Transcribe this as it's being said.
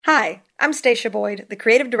Hi, I'm Stacia Boyd, the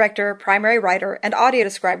creative director, primary writer, and audio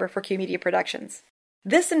describer for Q Media Productions.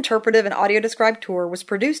 This interpretive and audio described tour was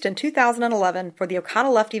produced in 2011 for the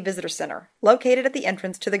Oconaluftee Visitor Center, located at the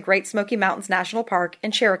entrance to the Great Smoky Mountains National Park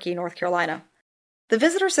in Cherokee, North Carolina. The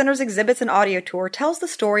Visitor Center's exhibits and audio tour tells the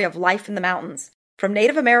story of life in the mountains, from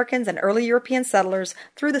Native Americans and early European settlers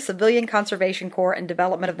through the Civilian Conservation Corps and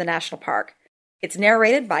development of the national park. It's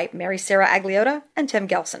narrated by Mary Sarah Agliotta and Tim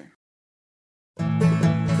Gelson.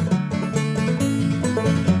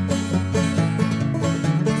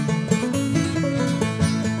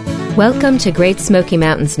 Welcome to Great Smoky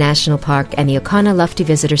Mountains National Park and the Oconaluftee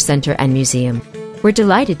Visitor Center and Museum. We're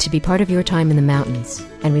delighted to be part of your time in the mountains,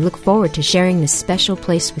 and we look forward to sharing this special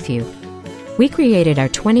place with you. We created our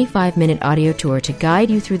 25-minute audio tour to guide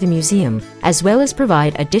you through the museum, as well as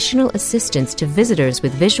provide additional assistance to visitors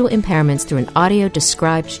with visual impairments through an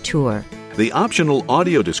audio-described tour. The optional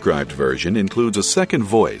audio-described version includes a second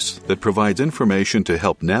voice that provides information to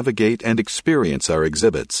help navigate and experience our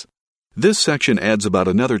exhibits. This section adds about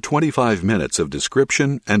another 25 minutes of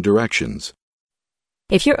description and directions.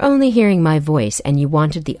 If you're only hearing my voice and you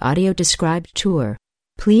wanted the audio-described tour,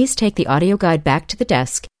 please take the audio guide back to the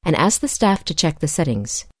desk and ask the staff to check the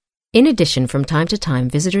settings. In addition, from time to time,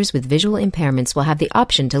 visitors with visual impairments will have the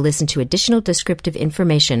option to listen to additional descriptive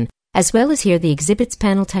information, as well as hear the exhibits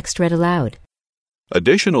panel text read aloud.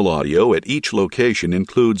 Additional audio at each location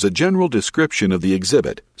includes a general description of the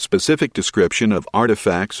exhibit, specific description of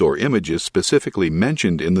artifacts or images specifically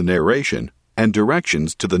mentioned in the narration, and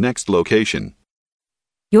directions to the next location.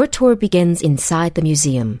 Your tour begins inside the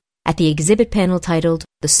museum, at the exhibit panel titled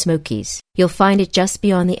The Smokies. You'll find it just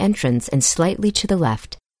beyond the entrance and slightly to the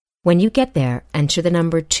left. When you get there, enter the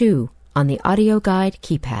number 2 on the audio guide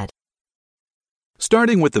keypad.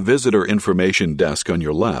 Starting with the visitor information desk on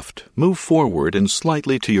your left, move forward and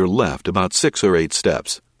slightly to your left about 6 or 8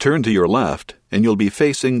 steps. Turn to your left, and you'll be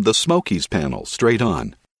facing the Smokies panel straight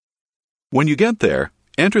on. When you get there,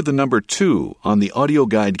 enter the number 2 on the audio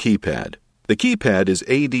guide keypad. The keypad is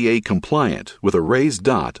ADA compliant with a raised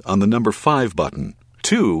dot on the number 5 button.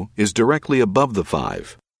 2 is directly above the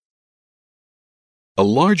 5. A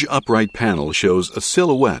large upright panel shows a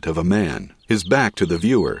silhouette of a man, his back to the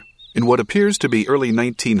viewer, in what appears to be early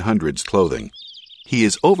 1900s clothing. He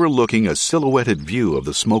is overlooking a silhouetted view of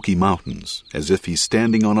the Smoky Mountains, as if he's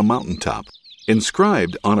standing on a mountaintop.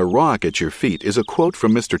 Inscribed on a rock at your feet is a quote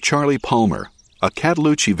from Mr. Charlie Palmer, a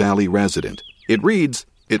Cataloochee Valley resident. It reads,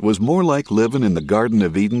 "It was more like living in the Garden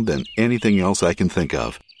of Eden than anything else I can think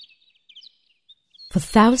of." For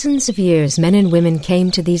thousands of years, men and women came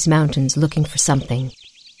to these mountains looking for something: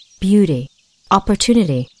 beauty,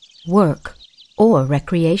 opportunity, work, or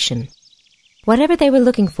recreation. Whatever they were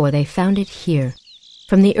looking for, they found it here.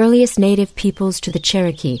 From the earliest native peoples to the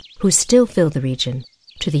Cherokee, who still fill the region,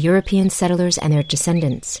 to the European settlers and their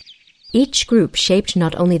descendants. Each group shaped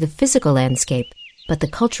not only the physical landscape, but the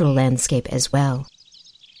cultural landscape as well.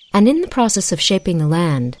 And in the process of shaping the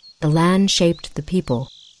land shaped the people.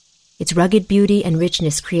 Its rugged beauty and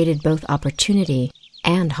richness created both opportunity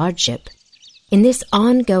and hardship. In this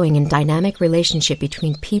ongoing and dynamic relationship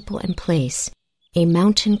between people and place, a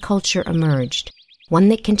mountain culture emerged, one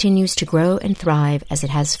that continues to grow and thrive as it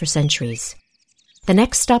has for centuries. The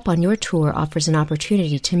next stop on your tour offers an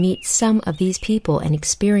opportunity to meet some of these people and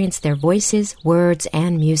experience their voices, words,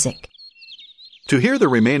 and music. To hear the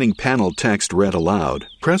remaining panel text read aloud,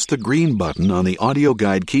 press the green button on the audio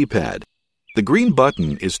guide keypad. The green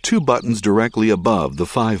button is 2 buttons directly above the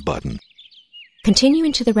 5 button. Continue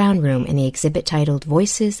into the round room in the exhibit titled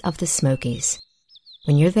Voices of the Smokies.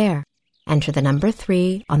 When you're there, enter the number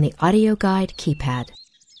 3 on the audio guide keypad.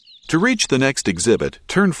 To reach the next exhibit,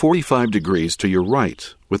 turn 45 degrees to your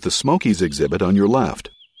right, with the Smokies exhibit on your left.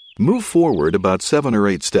 Move forward about 7 or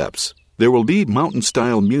 8 steps. There will be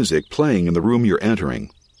mountain-style music playing in the room you're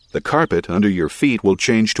entering. The carpet under your feet will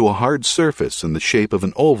change to a hard surface in the shape of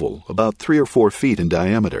an oval about 3 or 4 feet in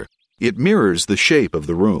diameter. It mirrors the shape of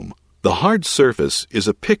the room. The hard surface is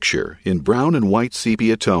a picture in brown and white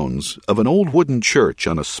sepia tones of an old wooden church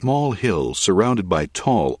on a small hill surrounded by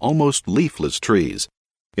tall, almost leafless trees.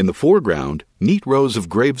 In the foreground, neat rows of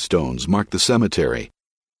gravestones mark the cemetery.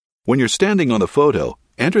 When you're standing on the photo,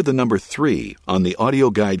 enter the number 3 on the audio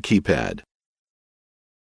guide keypad.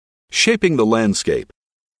 Shaping the landscape.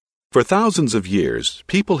 For thousands of years,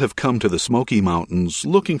 people have come to the Smoky Mountains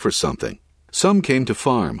looking for something. Some came to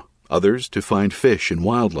farm, others to find fish and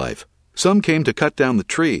wildlife. Some came to cut down the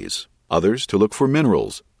trees, others to look for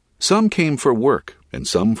minerals. Some came for work, and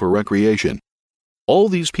some for recreation. All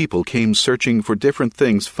these people came searching for different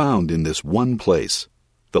things found in this one place.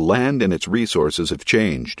 The land and its resources have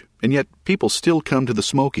changed, and yet people still come to the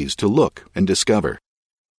Smokies to look and discover.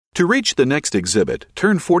 To reach the next exhibit,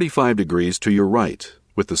 turn 45 degrees to your right,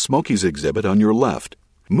 with the Smokies exhibit on your left.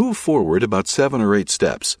 Move forward about 7 or 8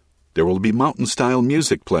 steps. There will be mountain-style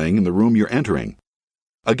music playing in the room you're entering.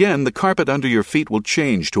 Again, the carpet under your feet will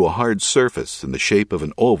change to a hard surface in the shape of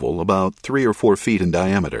an oval about 3 or 4 feet in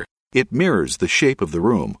diameter. It mirrors the shape of the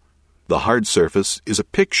room. The hard surface is a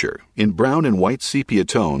picture in brown and white sepia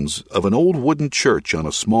tones of an old wooden church on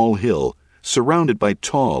a small hill surrounded by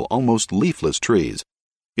tall, almost leafless trees.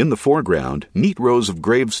 In the foreground, neat rows of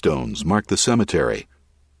gravestones mark the cemetery.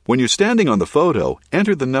 When you're standing on the photo,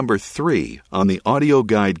 enter the number 3 on the audio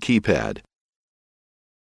guide keypad.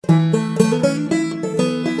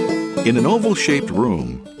 In an oval-shaped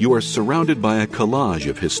room, you are surrounded by a collage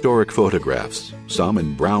of historic photographs, some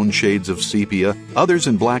in brown shades of sepia, others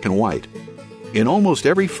in black and white. In almost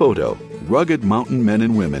every photo, rugged mountain men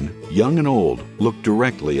and women, young and old, look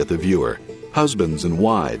directly at the viewer. Husbands and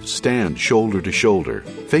wives stand shoulder to shoulder,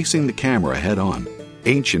 facing the camera head-on.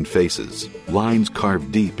 Ancient faces, lines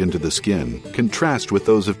carved deep into the skin, contrast with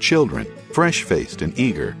those of children, fresh-faced and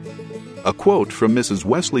eager. A quote from Mrs.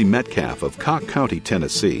 Wesley Metcalf of Cock County,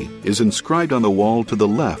 Tennessee, is inscribed on the wall to the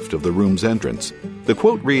left of the room's entrance. The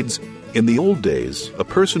quote reads, "In the old days, a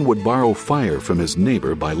person would borrow fire from his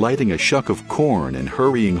neighbor by lighting a shuck of corn and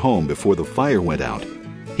hurrying home before the fire went out.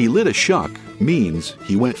 He lit a shuck means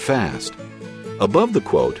he went fast." Above the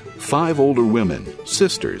quote, 5 older women,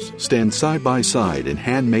 sisters, stand side by side in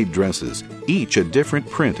handmade dresses, each a different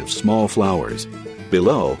print of small flowers.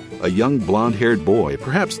 Below, a young blonde-haired boy,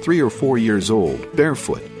 perhaps 3 or 4 years old,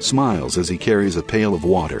 barefoot, smiles as he carries a pail of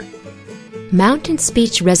water. Mountain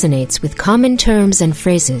speech resonates with common terms and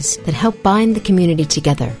phrases that help bind the community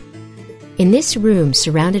together. In this room,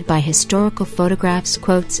 surrounded by historical photographs,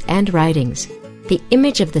 quotes, and writings, the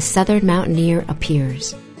image of the Southern mountaineer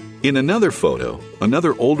appears. In another photo,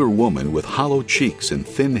 another older woman with hollow cheeks and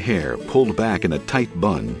thin hair pulled back in a tight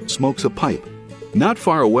bun smokes a pipe. Not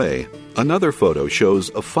far away, another photo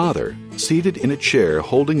shows a father seated in a chair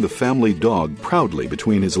holding the family dog proudly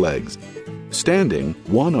between his legs. Standing,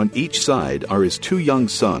 one on each side, are his 2 young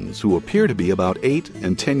sons who appear to be about 8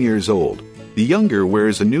 and 10 years old. The younger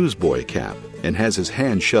wears a newsboy cap and has his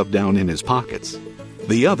hand shoved down in his pockets.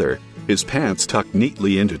 The other, his pants tucked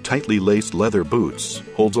neatly into tightly laced leather boots,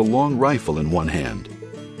 holds a long rifle in one hand.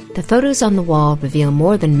 The photos on the wall reveal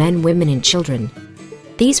more than men, women, and children.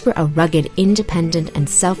 These were a rugged, independent, and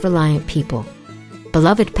self-reliant people.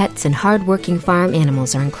 Beloved pets and hard-working farm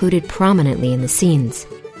animals are included prominently in the scenes.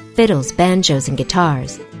 Fiddles, banjos, and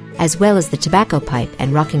guitars, as well as the tobacco pipe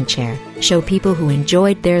and rocking chair, show people who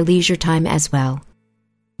enjoyed their leisure time as well.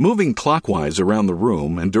 Moving clockwise around the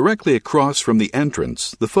room and directly across from the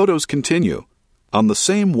entrance, the photos continue. On the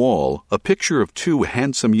same wall, a picture of 2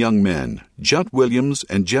 handsome young men, Jut Williams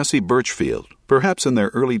and Jesse Birchfield, perhaps in their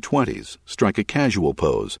early 20s, strike a casual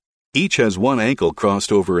pose. Each has one ankle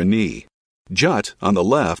crossed over a knee. Jut, on the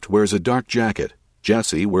left, wears a dark jacket.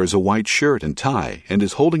 Jesse wears a white shirt and tie and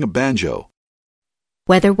is holding a banjo.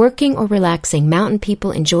 Whether working or relaxing, mountain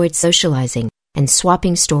people enjoyed socializing and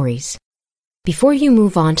swapping stories. Before you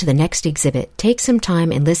move on to the next exhibit, take some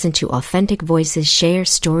time and listen to authentic voices share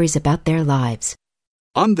stories about their lives.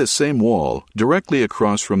 On this same wall, directly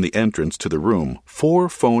across from the entrance to the room, 4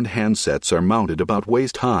 phone handsets are mounted about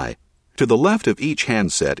waist high. To the left of each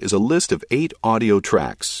handset is a list of 8 audio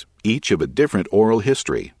tracks, each of a different oral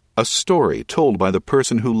history, a story told by the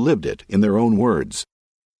person who lived it in their own words.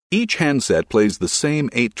 Each handset plays the same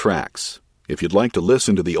 8 tracks. If you'd like to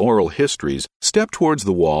listen to the oral histories, step towards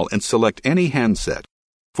the wall and select any handset.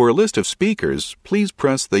 For a list of speakers, please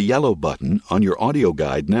press the yellow button on your audio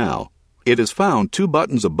guide now. It is found 2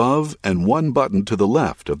 buttons above and 1 button to the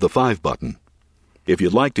left of the 5 button. If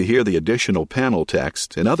you'd like to hear the additional panel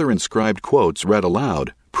text and other inscribed quotes read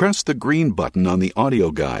aloud, press the green button on the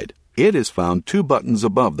audio guide. It is found 2 buttons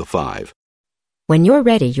above the 5. When you're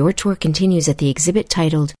ready, your tour continues at the exhibit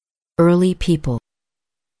titled Early People.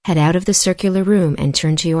 Head out of the circular room and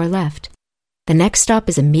turn to your left. The next stop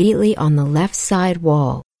is immediately on the left side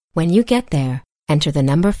wall. When you get there, enter the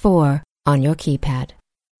number 4 on your keypad.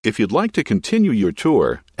 If you'd like to continue your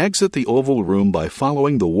tour, exit the oval room by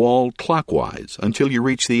following the wall clockwise until you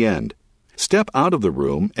reach the end. Step out of the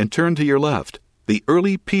room and turn to your left. The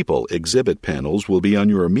Early People exhibit panels will be on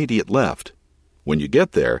your immediate left. When you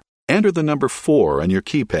get there, enter the number 4 on your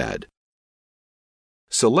keypad.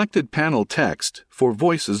 Selected panel text for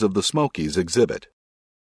Voices of the Smokies exhibit.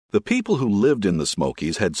 The people who lived in the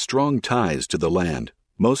Smokies had strong ties to the land.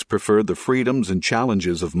 Most preferred the freedoms and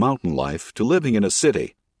challenges of mountain life to living in a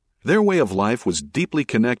city. Their way of life was deeply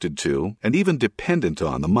connected to and even dependent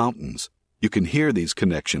on the mountains. You can hear these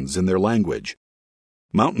connections in their language.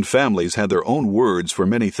 Mountain families had their own words for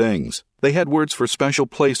many things. They had words for special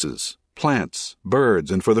places, plants,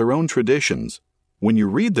 birds, and for their own traditions. When you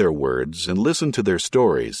read their words and listen to their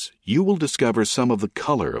stories, you will discover some of the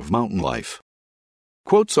color of mountain life.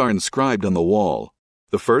 Quotes are inscribed on the wall.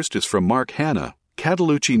 The first is from Mark Hanna,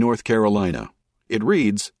 Oconaluftee, North Carolina. It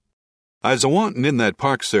reads, "I was a-wantin' in that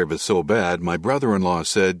Park Service so bad, my brother-in-law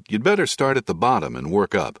said, you'd better start at the bottom and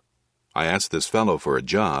work up. I asked this fellow for a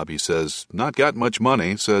job. He says, not got much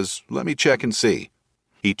money. Says, let me check and see.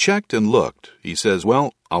 He checked and looked. He says,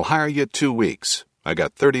 well, I'll hire you 2 weeks. I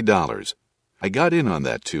got $30. I got in on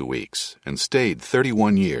that 2 weeks and stayed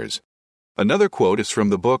 31 years. Another quote is from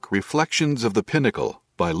the book Reflections of the Pinnacle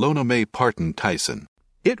by Lona Mae Parton Tyson.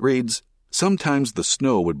 It reads, sometimes the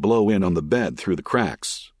snow would blow in on the bed through the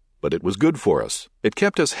cracks, but it was good for us. It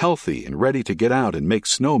kept us healthy and ready to get out and make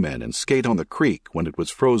snowmen and skate on the creek when it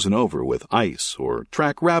was frozen over with ice or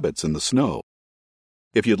track rabbits in the snow.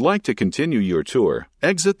 If you'd like to continue your tour,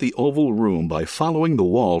 exit the oval room by following the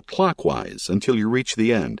wall clockwise until you reach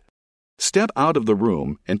the end. Step out of the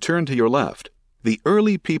room and turn to your left. The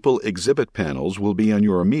Early People exhibit panels will be on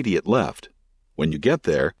your immediate left. When you get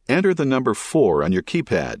there, enter the number 4 on your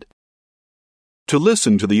keypad. To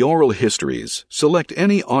listen to the oral histories, select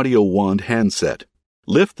any audio wand handset.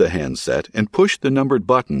 Lift the handset and push the numbered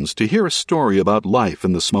buttons to hear a story about life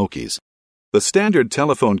in the Smokies. The standard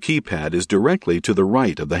telephone keypad is directly to the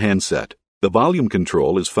right of the handset. The volume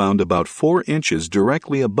control is found about 4 inches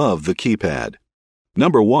directly above the keypad.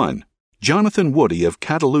 Number 1. Jonathan Woody of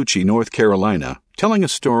Oconaluftee, North Carolina, telling a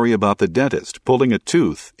story about the dentist pulling a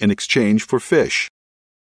tooth in exchange for fish.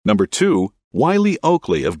 Number 2. Wiley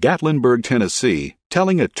Oakley of Gatlinburg, Tennessee,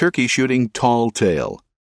 telling a turkey-shooting tall tale.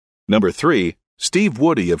 Number 3. Steve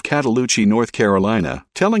Woody of Oconaluftee, North Carolina,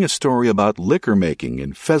 telling a story about liquor making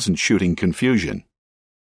and pheasant-shooting confusion.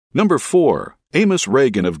 Number 4. Amos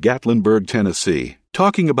Reagan of Gatlinburg, Tennessee,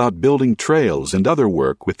 talking about building trails and other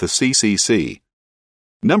work with the CCC.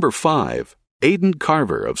 Number 5. Aidan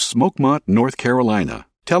Carver of Smokemont, North Carolina,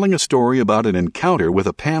 telling a story about an encounter with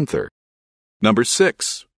a panther. Number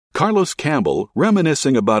 6. Carlos Campbell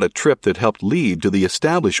reminiscing about a trip that helped lead to the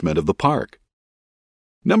establishment of the park.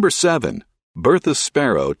 Number 7. Bertha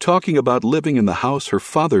Sparrow talking about living in the house her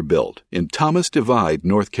father built in Thomas Divide,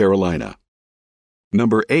 North Carolina.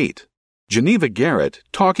 Number 8. Geneva Garrett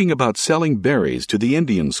talking about selling berries to the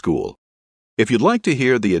Indian school. If you'd like to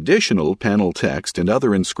hear the additional panel text and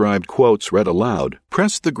other inscribed quotes read aloud,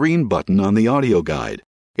 press the green button on the audio guide.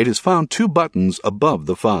 It is found 2 buttons above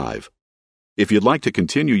the 5. If you'd like to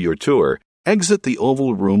continue your tour, exit the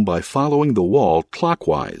oval room by following the wall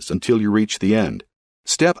clockwise until you reach the end.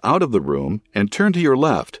 Step out of the room and turn to your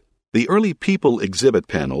left. The Early People exhibit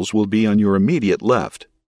panels will be on your immediate left.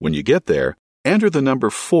 When you get there, enter the number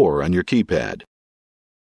 4 on your keypad.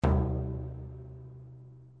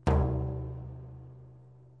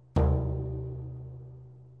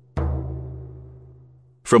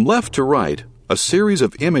 From left to right, a series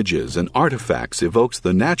of images and artifacts evokes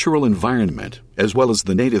the natural environment as well as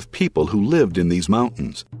the native people who lived in these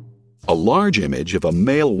mountains. A large image of a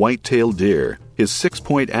male white-tailed deer, his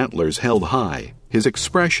 6-point antlers held high, his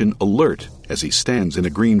expression alert as he stands in a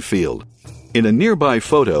green field. In a nearby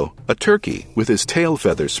photo, a turkey with his tail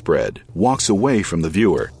feathers spread walks away from the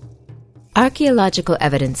viewer. Archaeological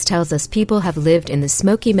evidence tells us people have lived in the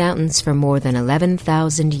Smoky Mountains for more than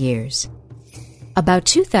 11,000 years. About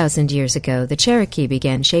 2,000 years ago, the Cherokee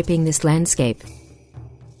began shaping this landscape.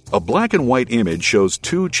 A black and white image shows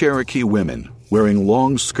 2 Cherokee women wearing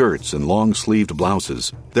long skirts and long-sleeved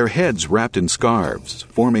blouses, their heads wrapped in scarves,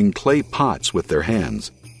 forming clay pots with their hands.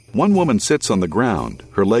 One woman sits on the ground,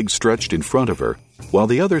 her legs stretched in front of her, while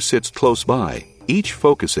the other sits close by, each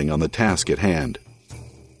focusing on the task at hand.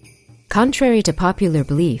 Contrary to popular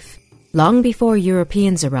belief, long before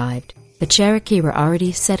Europeans arrived, the Cherokee were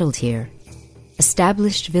already settled here.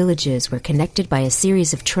 Established villages were connected by a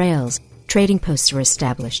series of trails, trading posts were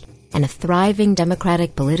established, and a thriving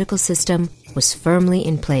democratic political system was firmly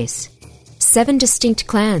in place. 7 distinct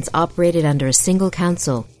clans operated under a single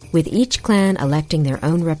council, with each clan electing their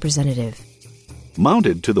own representative.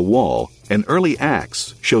 Mounted to the wall, an early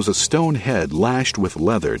axe shows a stone head lashed with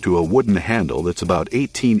leather to a wooden handle that's about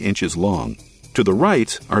 18 inches long. To the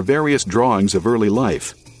right are various drawings of early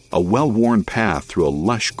life, a well-worn path through a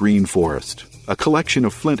lush green forest. A collection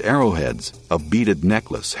of flint arrowheads, a beaded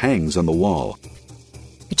necklace hangs on the wall.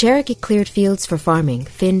 The Cherokee cleared fields for farming,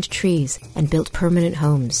 thinned trees, and built permanent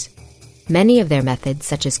homes. Many of their methods,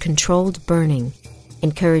 such as controlled burning,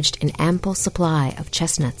 encouraged an ample supply of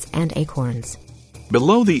chestnuts and acorns.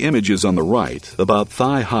 Below the images on the right, about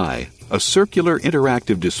thigh-high, a circular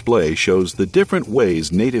interactive display shows the different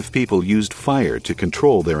ways native people used fire to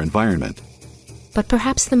control their environment. But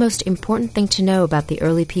perhaps the most important thing to know about the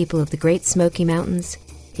early people of the Great Smoky Mountains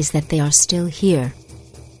is that they are still here.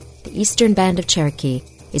 The Eastern Band of Cherokee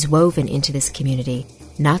is woven into this community,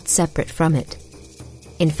 not separate from it.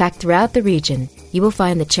 In fact, throughout the region, you will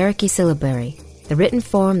find the Cherokee syllabary, the written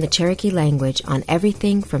form, the Cherokee language, on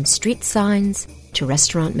everything from street signs to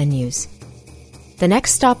restaurant menus. The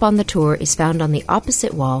next stop on the tour is found on the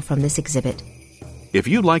opposite wall from this exhibit. If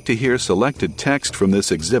you'd like to hear selected text from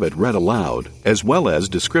this exhibit read aloud, as well as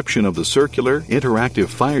description of the circular, interactive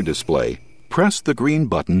fire display, press the green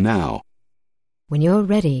button now. When you're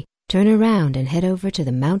ready, turn around and head over to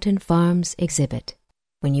the Mountain Farms exhibit.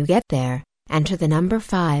 When you get there, enter the number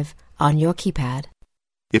 5 on your keypad.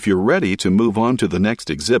 If you're ready to move on to the next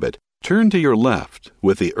exhibit, turn to your left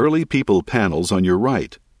with the Early People panels on your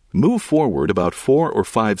right. Move forward about 4 or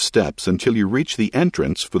 5 steps until you reach the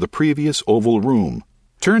entrance for the previous oval room.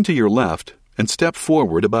 Turn to your left and step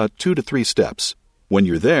forward about 2 to 3 steps. When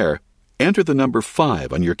you're there, enter the number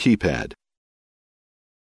 5 on your keypad.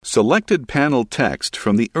 Selected panel text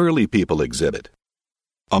from the Early People exhibit.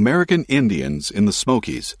 American Indians in the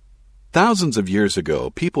Smokies. Thousands of years ago,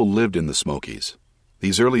 people lived in the Smokies.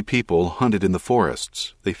 These early people hunted in the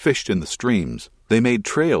forests. They fished in the streams. They made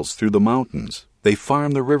trails through the mountains. They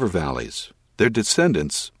farmed the river valleys. Their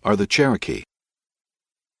descendants are the Cherokee.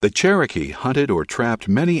 The Cherokee hunted or trapped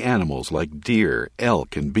many animals like deer,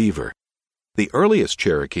 elk, and beaver. The earliest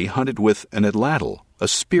Cherokee hunted with an atlatl, a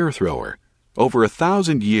spear thrower. Over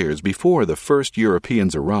 1,000 years before the first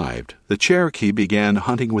Europeans arrived, the Cherokee began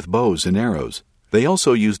hunting with bows and arrows. They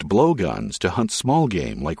also used blowguns to hunt small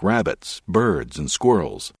game like rabbits, birds, and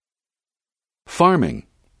squirrels. Farming.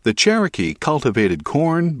 The Cherokee cultivated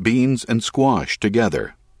corn, beans, and squash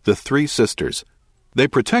together, the 3 sisters. They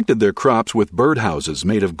protected their crops with birdhouses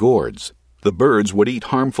made of gourds. The birds would eat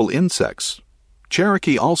harmful insects.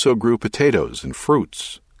 Cherokee also grew potatoes and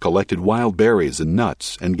fruits, collected wild berries and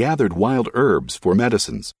nuts, and gathered wild herbs for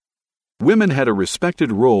medicines. Women had a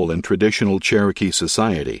respected role in traditional Cherokee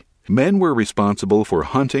society. Men were responsible for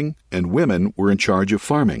hunting, and women were in charge of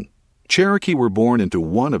farming. Cherokee were born into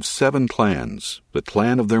one of 7 clans, the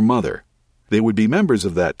clan of their mother. They would be members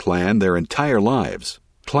of that clan their entire lives.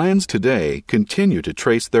 Clans today continue to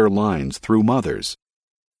trace their lines through mothers.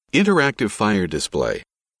 Interactive fire display.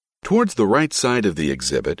 Towards the right side of the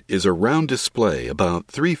exhibit is a round display about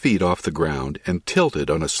 3 feet off the ground and tilted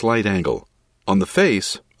on a slight angle. On the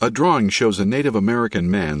face, a drawing shows a Native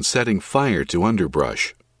American man setting fire to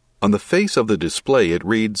underbrush. On the face of the display it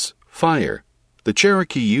reads, "Fire." The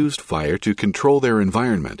Cherokee used fire to control their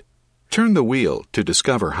environment. Turn the wheel to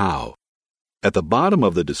discover how. At the bottom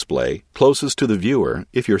of the display, closest to the viewer,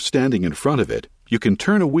 if you're standing in front of it, you can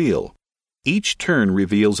turn a wheel. Each turn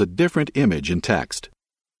reveals a different image and text.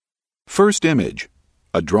 First image,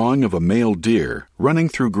 a drawing of a male deer running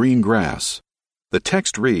through green grass. The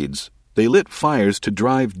text reads, "They lit fires to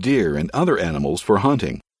drive deer and other animals for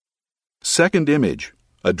hunting." Second image,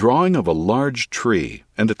 a drawing of a large tree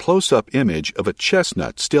and a close-up image of a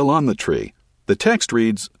chestnut still on the tree. The text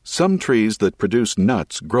reads, "Some trees that produce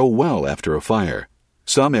nuts grow well after a fire."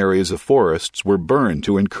 Some areas of forests were burned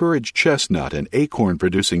to encourage chestnut and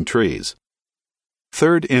acorn-producing trees.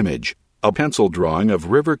 Third image, a pencil drawing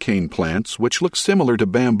of river cane plants which look similar to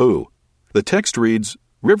bamboo. The text reads,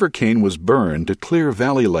 "River cane was burned to clear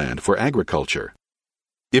valley land for agriculture."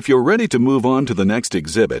 If you're ready to move on to the next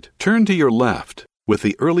exhibit, turn to your left with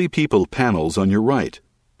the Early People panels on your right.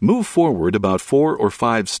 Move forward about 4 or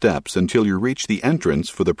 5 steps until you reach the entrance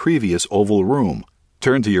for the previous oval room.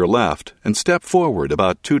 Turn to your left and step forward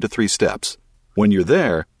about 2 to 3 steps. When you're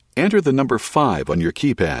there, enter the number 5 on your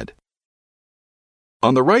keypad.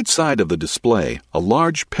 On the right side of the display, a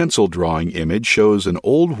large pencil drawing image shows an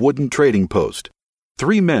old wooden trading post.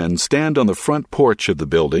 3 men stand on the front porch of the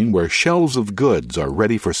building where shelves of goods are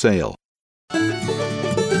ready for sale.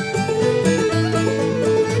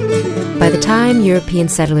 By the time European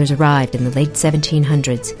settlers arrived in the late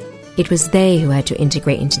 1700s, it was they who had to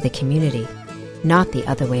integrate into the community, not the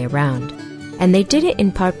other way around. And they did it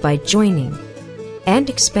in part by joining and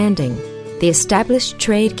expanding the established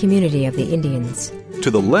trade community of the Indians.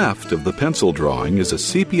 To the left of the pencil drawing is a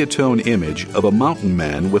sepia-tone image of a mountain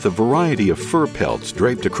man with a variety of fur pelts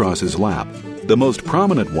draped across his lap. The most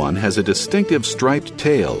prominent one has a distinctive striped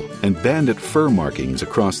tail and banded fur markings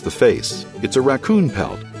across the face. It's a raccoon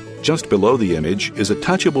pelt. Just below the image is a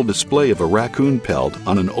touchable display of a raccoon pelt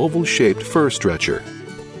on an oval-shaped fur stretcher.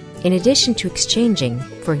 In addition to exchanging,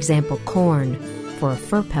 for example, corn for a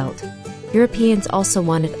fur pelt, Europeans also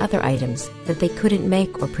wanted other items that they couldn't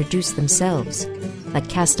make or produce themselves, like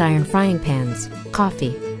cast-iron frying pans,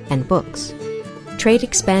 coffee, and books. Trade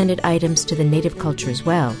expanded items to the native culture as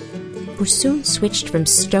well, who soon switched from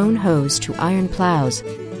stone hoes to iron plows,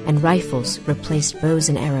 and rifles replaced bows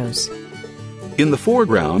and arrows. In the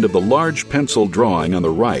foreground of the large pencil drawing on the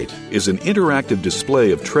right is an interactive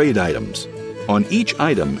display of trade items. On each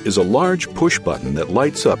item is a large push button that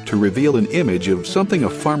lights up to reveal an image of something a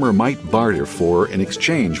farmer might barter for in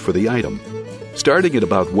exchange for the item. Starting at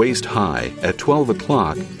about waist high at 12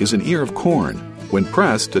 o'clock is an ear of corn. When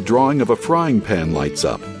pressed, a drawing of a frying pan lights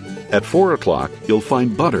up. At 4 o'clock, you'll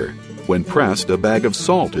find butter. When pressed, a bag of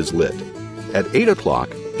salt is lit. At 8 o'clock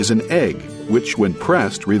is an egg, which when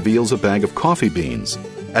pressed reveals a bag of coffee beans.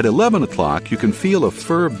 At 11 o'clock, you can feel a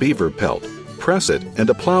fur beaver pelt. Press it, and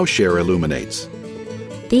a plowshare illuminates.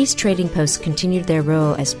 These trading posts continued their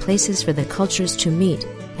role as places for the cultures to meet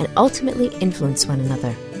and ultimately influence one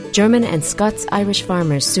another. German and Scots-Irish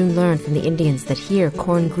farmers soon learned from the Indians that here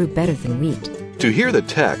corn grew better than wheat. To hear the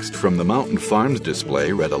text from the Mountain Farms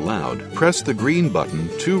display read aloud, press the green button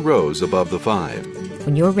 2 rows above the 5.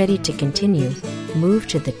 When you're ready to continue, move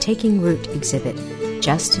to the Taking Root exhibit,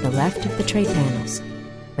 just to the left of the trade panels.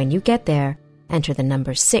 When you get there, enter the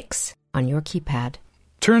number 6 on your keypad.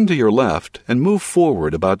 Turn to your left and move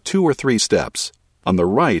forward about 2 or 3 steps. On the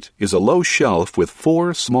right is a low shelf with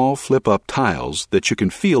 4 small flip-up tiles that you can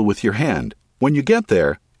feel with your hand. When you get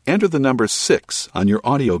there, enter the number 6 on your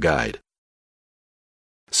audio guide.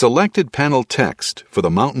 Selected panel text for the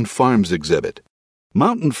Mountain Farms exhibit.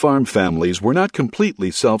 Mountain farm families were not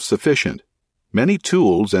completely self-sufficient. Many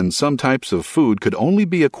tools and some types of food could only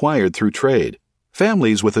be acquired through trade.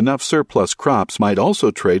 Families with enough surplus crops might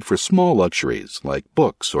also trade for small luxuries like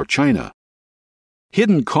books or china.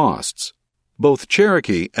 Hidden costs. Both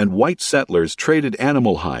Cherokee and white settlers traded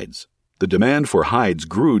animal hides. The demand for hides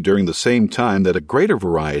grew during the same time that a greater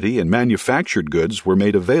variety in manufactured goods were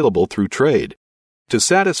made available through trade. To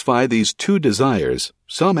satisfy these 2 desires,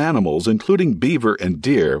 some animals, including beaver and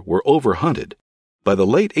deer, were overhunted. By the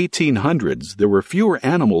late 1800s, there were fewer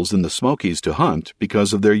animals in the Smokies to hunt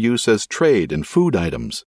because of their use as trade and food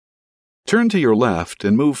items. Turn to your left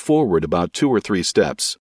and move forward about 2 or 3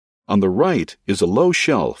 steps. On the right is a low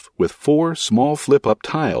shelf with 4 small flip-up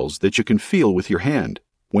tiles that you can feel with your hand.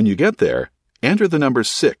 When you get there, enter the number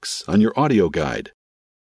 6 on your audio guide.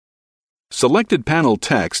 Selected panel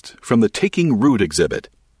text from the Taking Root exhibit.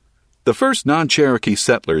 The first non-Cherokee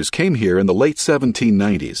settlers came here in the late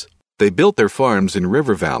 1790s. They built their farms in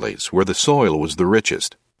river valleys where the soil was the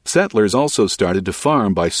richest. Settlers also started to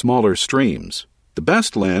farm by smaller streams. The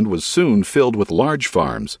best land was soon filled with large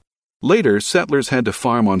farms. Later, settlers had to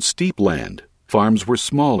farm on steep land. Farms were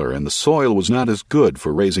smaller and the soil was not as good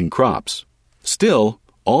for raising crops. Still,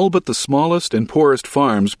 all but the smallest and poorest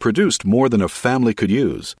farms produced more than a family could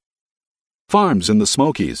use. Farms in the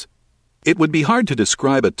Smokies. It would be hard to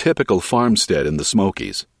describe a typical farmstead in the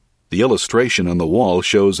Smokies. The illustration on the wall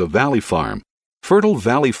shows a valley farm. Fertile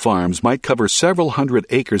valley farms might cover several hundred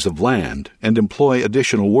acres of land and employ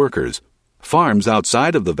additional workers. Farms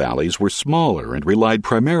outside of the valleys were smaller and relied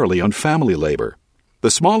primarily on family labor.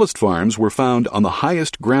 The smallest farms were found on the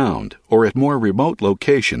highest ground or at more remote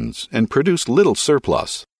locations and produced little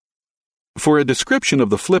surplus. For a description of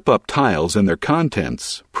the flip-up tiles and their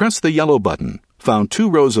contents, press the yellow button, found 2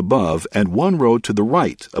 rows above and 1 row to the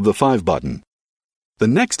right of the 5 button. The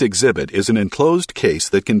next exhibit is an enclosed case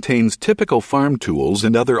that contains typical farm tools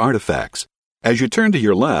and other artifacts. As you turn to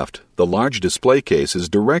your left, the large display case is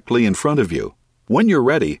directly in front of you. When you're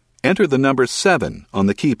ready, enter the number 7 on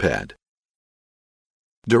the keypad.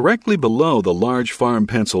 Directly below the large farm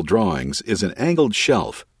pencil drawings is an angled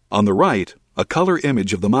shelf. On the right, a color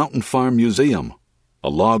image of the Mountain Farm Museum. A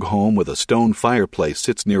log home with a stone fireplace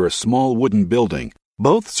sits near a small wooden building,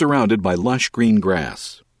 both surrounded by lush green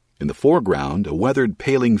grass. In the foreground, a weathered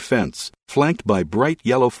paling fence, flanked by bright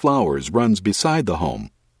yellow flowers, runs beside the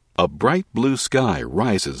home. A bright blue sky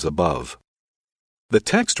rises above. The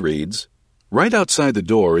text reads, "Right outside the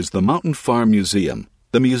door is the Mountain Farm Museum.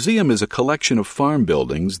 The museum is a collection of farm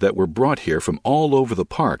buildings that were brought here from all over the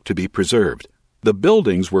park to be preserved. The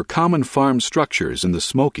buildings were common farm structures in the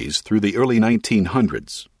Smokies through the early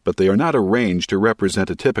 1900s, but they are not arranged to represent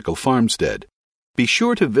a typical farmstead. Be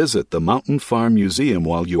sure to visit the Mountain Farm Museum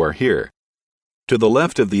while you are here." To the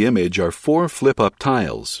left of the image are 4 flip-up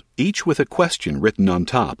tiles, each with a question written on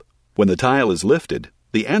top. When the tile is lifted,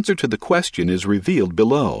 the answer to the question is revealed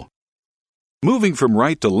below. Moving from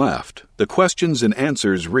right to left, the questions and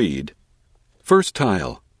answers read, First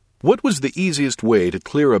tile, What was the easiest way to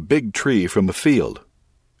clear a big tree from a field?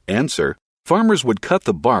 Answer: farmers would cut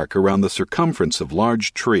the bark around the circumference of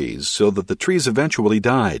large trees so that the trees eventually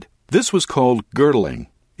died. This was called girdling.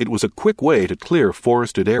 It was a quick way to clear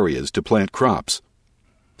forested areas to plant crops.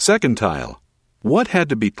 Second tile: what had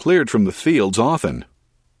to be cleared from the fields often?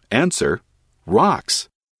 Answer: rocks.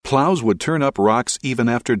 Plows would turn up rocks even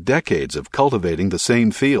after decades of cultivating the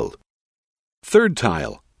same field. Third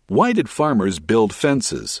tile: why did farmers build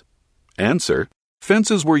fences? Answer: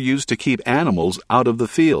 fences were used to keep animals out of the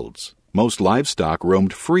fields. Most livestock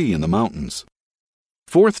roamed free in the mountains.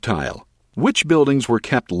 Fourth tile: which buildings were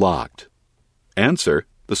kept locked? Answer: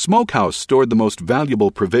 the smokehouse stored the most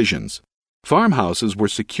valuable provisions. Farmhouses were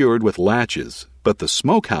secured with latches, but the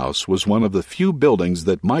smokehouse was one of the few buildings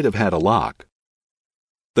that might have had a lock.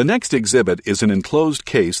 The next exhibit is an enclosed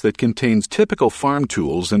case that contains typical farm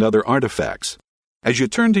tools and other artifacts. As you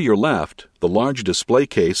turn to your left, the large display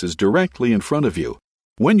case is directly in front of you.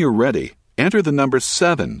 When you're ready, enter the number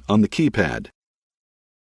 7 on the keypad.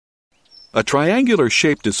 A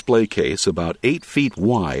triangular-shaped display case about 8 feet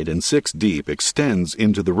wide and 6 deep extends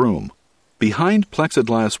into the room. Behind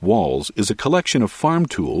plexiglass walls is a collection of farm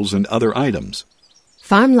tools and other items.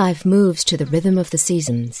 Farm life moves to the rhythm of the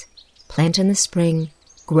seasons. Plant in the spring,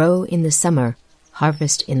 grow in the summer,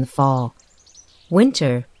 harvest in the fall.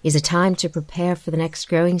 Winter is a time to prepare for the next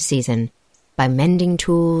growing season by mending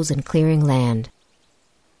tools and clearing land.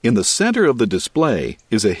 In the center of the display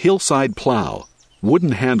is a hillside plow.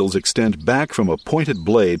 Wooden handles extend back from a pointed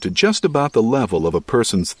blade to just about the level of a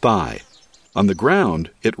person's thigh. On the ground,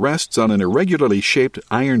 it rests on an irregularly shaped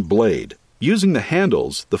iron blade. Using the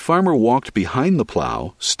handles, the farmer walked behind the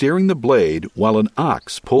plow, steering the blade while an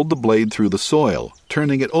ox pulled the blade through the soil,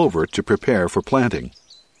 turning it over to prepare for planting.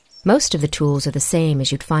 Most of the tools are the same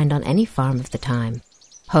as you'd find on any farm of the time.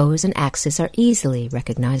 Hoes and axes are easily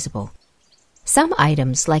recognizable. Some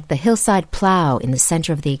items, like the hillside plow in the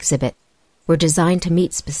center of the exhibit, were designed to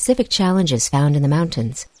meet specific challenges found in the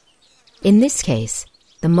mountains. In this case,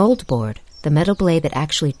 the mold board, the metal blade that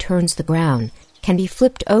actually turns the ground, can be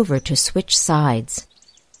flipped over to switch sides.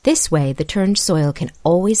 This way, the turned soil can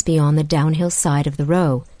always be on the downhill side of the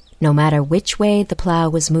row, no matter which way the plow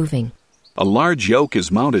was moving. A large yoke is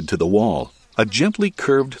mounted to the wall. A gently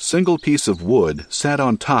curved single piece of wood sat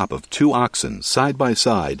on top of 2 oxen side by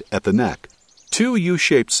side at the neck. 2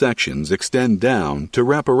 U-shaped sections extend down to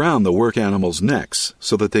wrap around the work animals' necks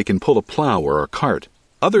so that they can pull a plow or a cart.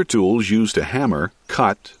 Other tools used to hammer,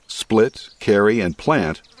 cut, split, carry, and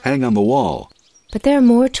plant hang on the wall. But there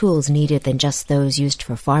are more tools needed than just those used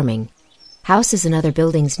for farming. Houses and other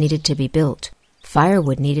buildings needed to be built.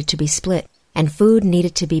 Firewood needed to be split, and food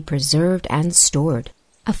needed to be preserved and stored.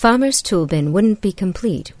 A farmer's tool bin wouldn't be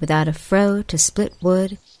complete without a froe to split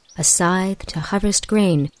wood, a scythe to harvest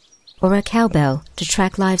grain, or a cowbell to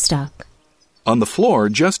track livestock. On the floor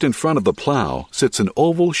just in front of the plow sits an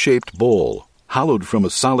oval-shaped bowl, hollowed from a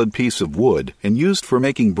solid piece of wood and used for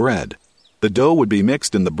making bread. The dough would be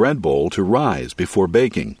mixed in the bread bowl to rise before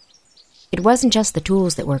baking. It wasn't just the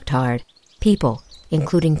tools that worked hard. People,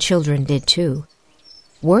 including children, did too.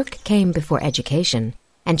 Work came before education,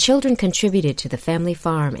 and children contributed to the family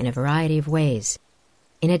farm in a variety of ways.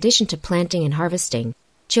 In addition to planting and harvesting,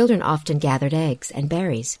 children often gathered eggs and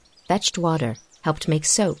berries, fetched water, helped make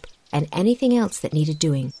soap, and anything else that needed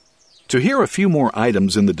doing. To hear a few more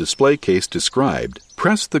items in the display case described,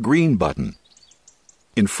 press the green button.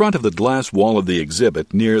 In front of the glass wall of the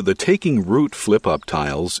exhibit, near the Taking Root flip-up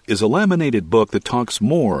tiles, is a laminated book that talks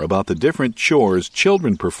more about the different chores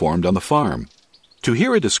children performed on the farm. To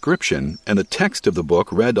hear a description and the text of the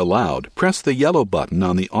book read aloud, press the yellow button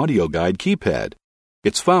on the audio guide keypad.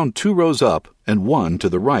 It's found 2 rows up and 1 to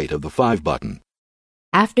the right of the 5 button.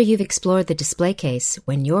 After you've explored the display case,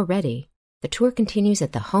 when you're ready, the tour continues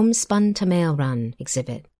at the Homespun to Mail Run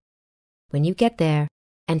exhibit. When you get there,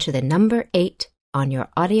 enter the number 8 on your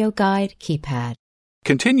audio guide keypad.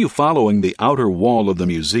 Continue following the outer wall of the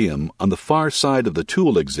museum on the far side of the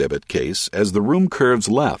tool exhibit case as the room curves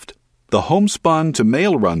left. The Homespun to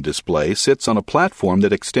Mail Run display sits on a platform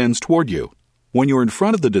that extends toward you. When you're in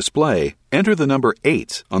front of the display, enter the number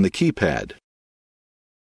 8 on the keypad.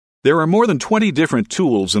 There are more than 20 different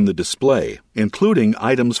tools in the display, including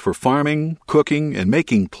items for farming, cooking, and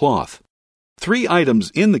making cloth. 3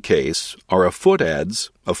 items in the case are a foot adze,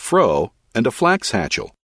 a froe, and a flax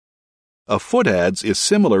hatchel. A foot adze is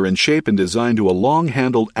similar in shape and design to a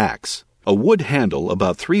long-handled axe. A wood handle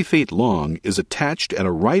about 3 feet long is attached at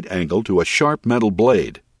a right angle to a sharp metal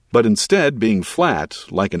blade, but instead being flat,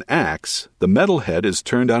 like an axe, the metal head is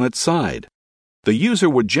turned on its side. The user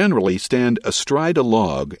would generally stand astride a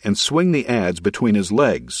log and swing the adze between his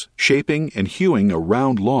legs, shaping and hewing a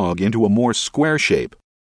round log into a more square shape.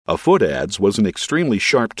 A foot adze was an extremely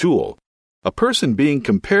sharp tool. A person being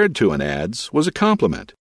compared to an adze was a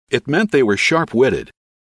compliment. It meant they were sharp-witted.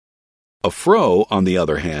 A froe, on the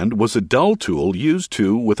other hand, was a dull tool used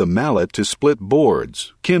with a mallet to split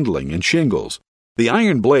boards, kindling, and shingles. The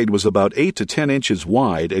iron blade was about 8 to 10 inches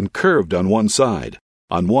wide and curved on one side.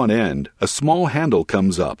 On one end, a small handle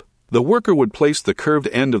comes up. The worker would place the curved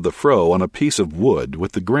end of the froe on a piece of wood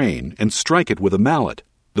with the grain and strike it with a mallet.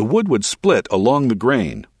 The wood would split along the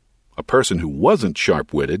grain. A person who wasn't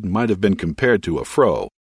sharp-witted might have been compared to a froe.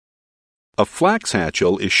 A flax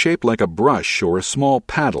hatchel is shaped like a brush or a small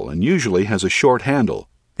paddle and usually has a short handle.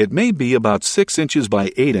 It may be about 6 inches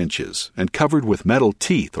by 8 inches and covered with metal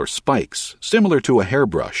teeth or spikes, similar to a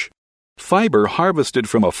hairbrush. Fiber harvested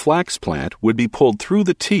from a flax plant would be pulled through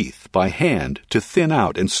the teeth by hand to thin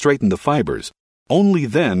out and straighten the fibers. Only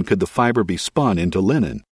then could the fiber be spun into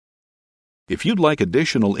linen. If you'd like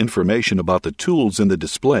additional information about the tools in the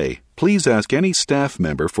display, please ask any staff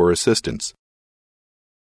member for assistance.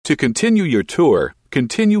 To continue your tour,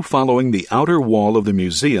 continue following the outer wall of the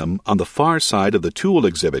museum on the far side of the tool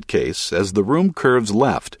exhibit case as the room curves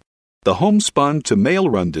left. The homespun to mail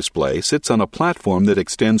run display sits on a platform that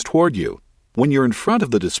extends toward you. When you're in front of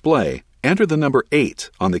the display, enter the number 8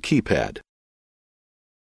 on the keypad.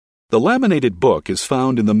 The laminated book is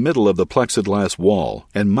found in the middle of the plexiglass wall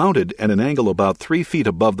and mounted at an angle about 3 feet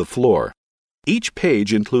above the floor. Each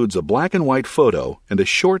page includes a black and white photo and a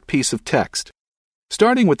short piece of text.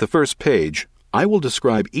 Starting with the first page, I will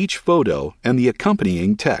describe each photo and the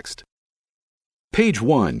accompanying text. Page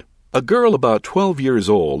 1. A girl about 12 years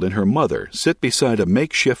old and her mother sit beside a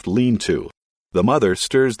makeshift lean-to. The mother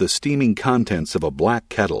stirs the steaming contents of a black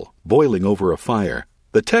kettle, boiling over a fire.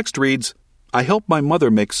 The text reads, "I helped my mother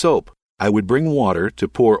make soap. I would bring water to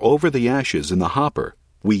pour over the ashes in the hopper.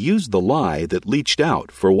 We used the lye that leached out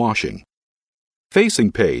for washing."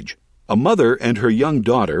 Facing page. A mother and her young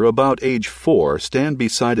daughter, about age 4, stand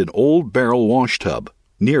beside an old barrel wash tub.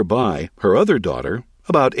 Nearby, her other daughter,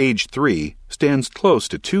 about age 3, stands close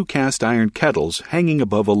to 2 cast iron kettles hanging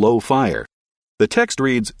above a low fire. The text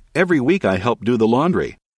reads, "Every week I helped do the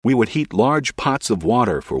laundry. We would heat large pots of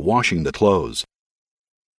water for washing the clothes."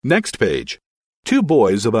 Next page. 2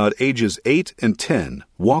 boys about ages 8 and 10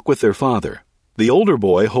 walk with their father. The older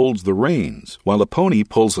boy holds the reins, while a pony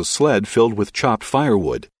pulls a sled filled with chopped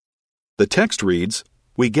firewood. The text reads,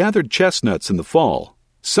 "We gathered chestnuts in the fall.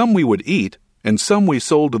 Some we would eat, and some we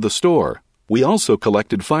sold to the store. We also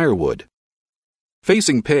collected firewood."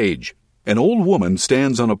 Facing page. An old woman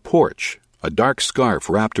stands on a porch, a dark scarf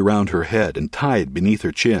wrapped around her head and tied beneath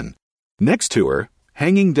her chin. Next to her,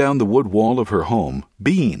 hanging down the wood wall of her home,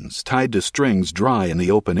 beans tied to strings dry in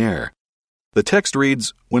the open air. The text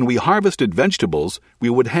reads, "When we harvested vegetables,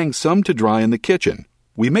 we would hang some to dry in the kitchen.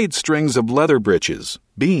 We made strings of leather breeches,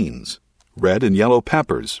 beans, red and yellow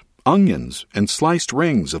peppers, onions, and sliced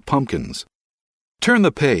rings of pumpkins." Turn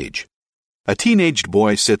the page. A teenaged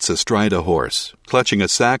boy sits astride a horse, clutching a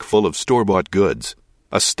sack full of store-bought goods.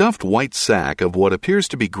 A stuffed white sack of what appears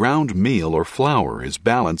to be ground meal or flour is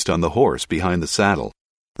balanced on the horse behind the saddle.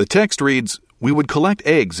 The text reads, "We would collect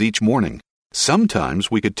eggs each morning. Sometimes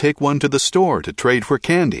we could take one to the store to trade for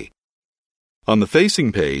candy." On the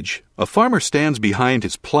facing page, a farmer stands behind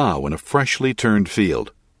his plow in a freshly turned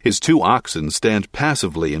field. His 2 oxen stand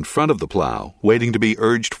passively in front of the plow, waiting to be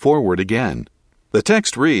urged forward again. The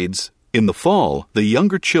text reads, "In the fall, the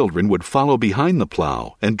younger children would follow behind the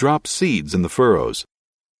plow and drop seeds in the furrows."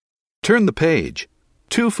 Turn the page.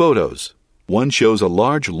 2 photos. One shows a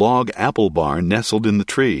large log apple barn nestled in the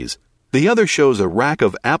trees. The other shows a rack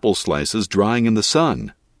of apple slices drying in the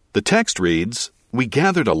sun. The text reads, "We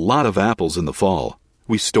gathered a lot of apples in the fall.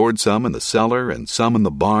 We stored some in the cellar and some in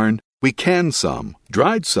the barn. We canned some,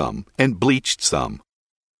 dried some, and bleached some."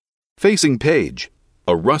 Facing page.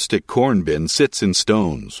 A rustic corn bin sits in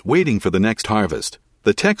stones, waiting for the next harvest.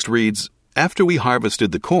 The text reads, "After we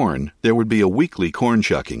harvested the corn, there would be a weekly corn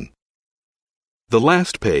shucking." The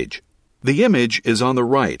last page. The image is on the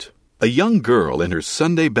right. A young girl in her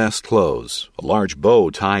Sunday best clothes, a large bow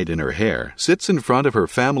tied in her hair, sits in front of her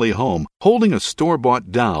family home, holding a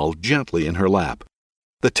store-bought doll gently in her lap.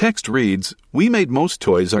 The text reads, "We made most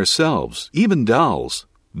toys ourselves, even dolls.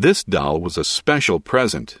 This doll was a special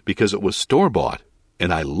present because it was store-bought,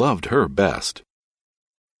 and I loved her best."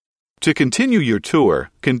 To continue your tour,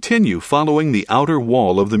 continue following the outer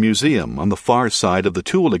wall of the museum on the far side of the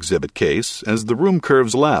tool exhibit case as the room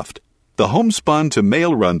curves left. The homespun to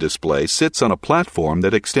mail run display sits on a platform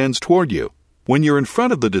that extends toward you. When you're in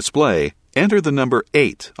front of the display, enter the number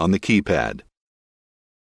 8 on the keypad.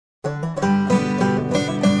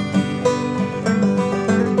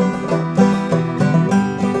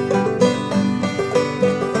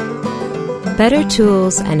 Better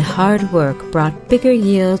tools and hard work brought bigger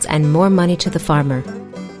yields and more money to the farmer.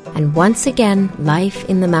 And once again, life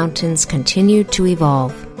in the mountains continued to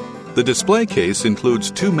evolve. The display case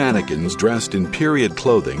includes 2 mannequins dressed in period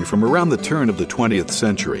clothing from around the turn of the 20th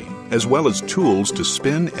century, as well as tools to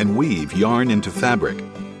spin and weave yarn into fabric.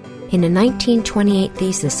 In a 1928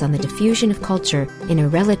 thesis on the diffusion of culture in a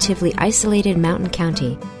relatively isolated mountain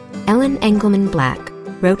county, Ellen Engelman Black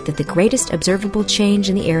wrote that the greatest observable change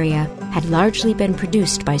in the area had largely been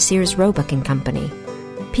produced by Sears Roebuck and Company.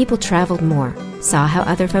 People traveled more, saw how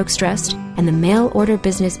other folks dressed, and the mail-order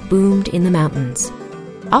business boomed in the mountains.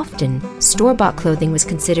 Often, store-bought clothing was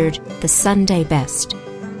considered the Sunday best.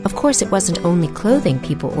 Of course, it wasn't only clothing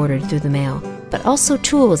people ordered through the mail, but also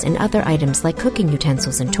tools and other items like cooking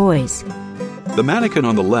utensils and toys. The mannequin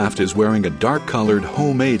on the left is wearing a dark-colored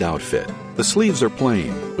homemade outfit. The sleeves are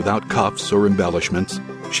plain, without cuffs or embellishments.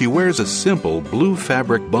 She wears a simple blue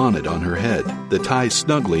fabric bonnet on her head that ties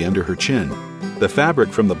snugly under her chin. The fabric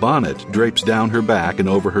from the bonnet drapes down her back and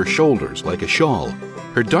over her shoulders like a shawl.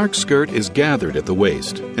 Her dark skirt is gathered at the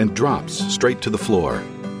waist and drops straight to the floor.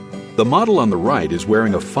 The model on the right is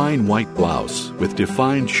wearing a fine white blouse with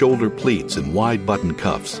defined shoulder pleats and wide button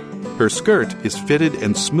cuffs. Her skirt is fitted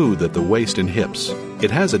and smooth at the waist and hips.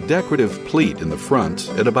 It has a decorative pleat in the front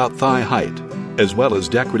at about thigh height, as well as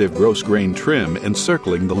decorative gross-grain trim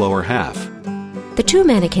encircling the lower half. The 2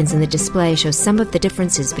 mannequins in the display show some of the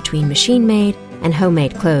differences between machine-made and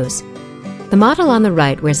homemade clothes. The model on the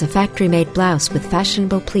right wears a factory-made blouse with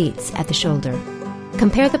fashionable pleats at the shoulder.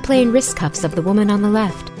 Compare the plain wrist cuffs of the woman on the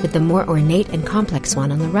left with the more ornate and complex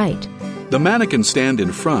one on the right. The mannequins stand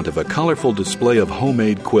in front of a colorful display of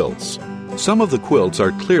homemade quilts. Some of the quilts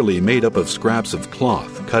are clearly made up of scraps of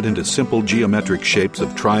cloth cut into simple geometric shapes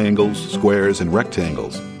of triangles, squares, and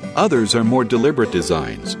rectangles. Others are more deliberate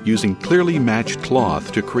designs, using clearly matched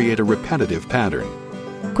cloth to create a repetitive pattern.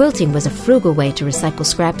 Quilting was a frugal way to recycle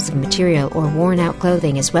scraps of material or worn-out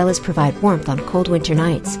clothing as well as provide warmth on cold winter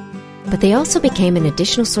nights. But they also became an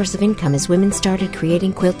additional source of income as women started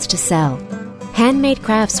creating quilts to sell. Handmade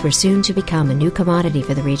crafts were soon to become a new commodity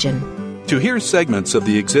for the region. To hear segments of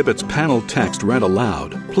the exhibit's panel text read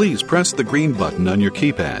aloud, please press the green button on your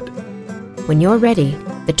keypad. When you're ready,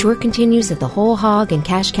 the tour continues at the Whole Hog and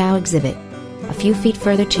Cash Cow exhibit, a few feet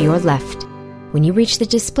further to your left. When you reach the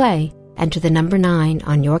display, enter the number 9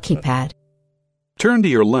 on your keypad. Turn to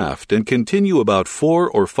your left and continue about 4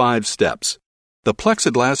 or 5 steps. The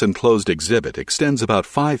plexiglass enclosed exhibit extends about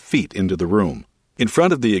 5 feet into the room. In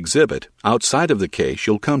front of the exhibit, outside of the case,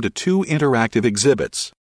 you'll come to 2 interactive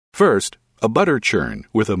exhibits. First, a butter churn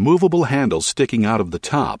with a movable handle sticking out of the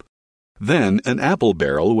top. Then, an apple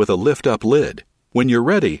barrel with a lift-up lid. When you're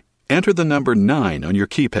ready, enter the number 9 on your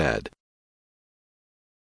keypad.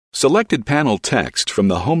 Selected panel text from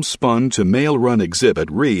the Homespun to Mail Run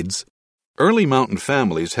exhibit reads, "Early mountain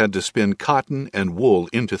families had to spin cotton and wool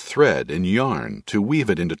into thread and yarn to weave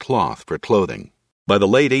it into cloth for clothing. By the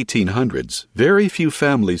late 1800s, very few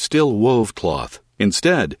families still wove cloth.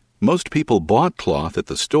 Instead, most people bought cloth at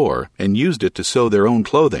the store and used it to sew their own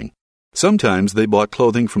clothing. Sometimes they bought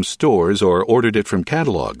clothing from stores or ordered it from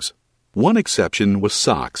catalogs. One exception was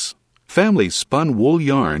socks. Families spun wool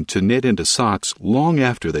yarn to knit into socks long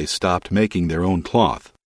after they stopped making their own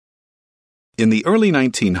cloth." In the early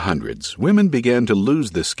 1900s, women began to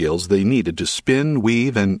lose the skills they needed to spin,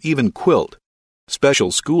 weave, and even quilt.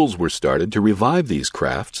 Special schools were started to revive these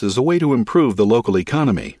crafts as a way to improve the local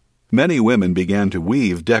economy. Many women began to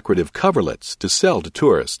weave decorative coverlets to sell to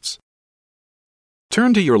tourists.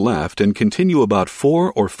 Turn to your left and continue about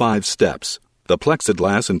 4 or 5 steps. The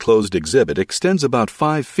plexiglass enclosed exhibit extends about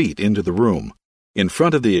 5 feet into the room. In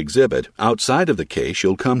front of the exhibit, outside of the case,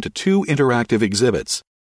 you'll come to 2 interactive exhibits.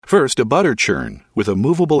 First, a butter churn with a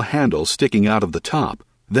movable handle sticking out of the top.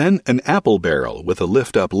 Then, an apple barrel with a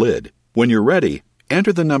lift-up lid. When you're ready,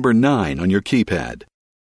 enter the number 9 on your keypad.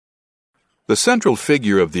 The central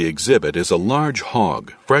figure of the exhibit is a large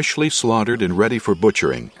hog, freshly slaughtered and ready for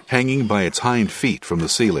butchering, hanging by its hind feet from the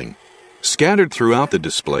ceiling. Scattered throughout the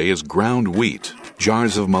display is ground wheat,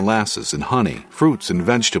 jars of molasses and honey, fruits and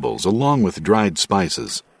vegetables, along with dried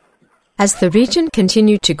spices. As the region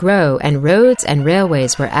continued to grow and roads and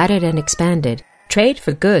railways were added and expanded, trade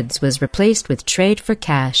for goods was replaced with trade for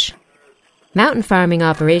cash. Mountain farming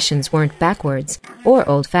operations weren't backwards or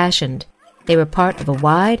old-fashioned. They were part of a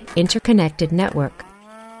wide, interconnected network.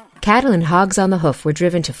 Cattle and hogs on the hoof were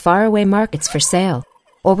driven to faraway markets for sale.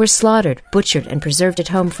 or were slaughtered, butchered, and preserved at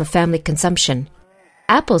home for family consumption.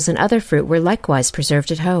 Apples and other fruit were likewise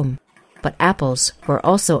preserved at home, but apples were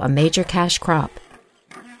also a major cash crop.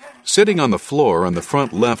 Sitting on the floor on the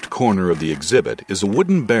front left corner of the exhibit is a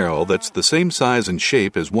wooden barrel that's the same size and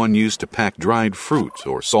shape as one used to pack dried fruit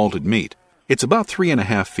or salted meat. It's about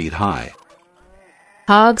 3.5 feet high.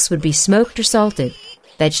 Hogs would be smoked or salted.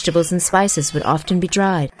 Vegetables and spices would often be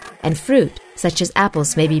dried, and fruit, such as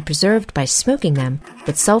apples, may be preserved by smoking them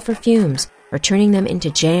with sulfur fumes or turning them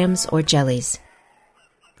into jams or jellies.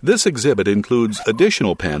 This exhibit includes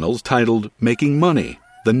additional panels titled Making Money,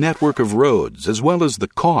 the network of roads, as well as the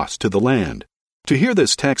cost to the land. To hear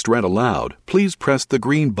this text read aloud, please press the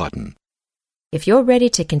green button. If you're ready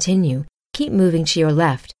to continue, keep moving to your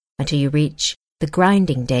left until you reach the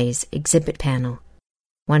Grinding Days exhibit panel.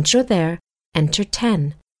 Once you're there, enter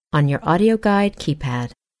 10 on your audio guide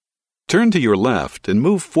keypad. Turn to your left and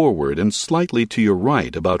move forward and slightly to your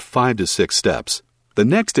right about 5 to 6 steps. The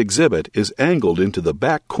next exhibit is angled into the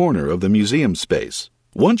back corner of the museum space.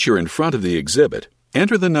 Once you're in front of the exhibit,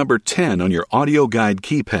 enter the number 10 on your audio guide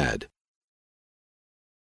keypad.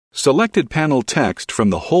 Selected panel text from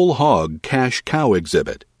the Whole Hog Cash Cow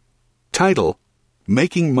exhibit. Title: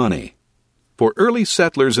 Making Money. For early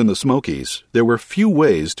settlers in the Smokies, there were few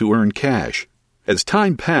ways to earn cash. As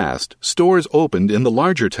time passed, stores opened in the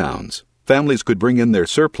larger towns. Families could bring in their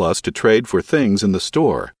surplus to trade for things in the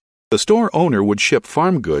store. The store owner would ship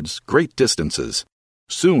farm goods great distances.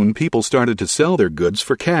 Soon, people started to sell their goods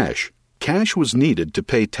for cash. Cash was needed to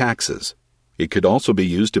pay taxes. It could also be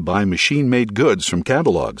used to buy machine-made goods from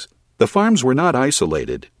catalogs. The farms were not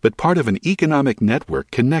isolated, but part of an economic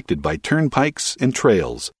network connected by turnpikes and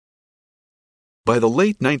trails. By the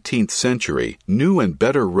late 19th century, new and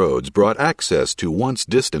better roads brought access to once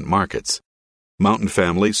distant markets. Mountain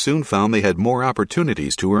families soon found they had more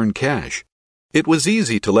opportunities to earn cash. It was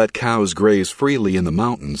easy to let cows graze freely in the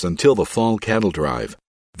mountains until the fall cattle drive.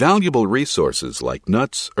 Valuable resources like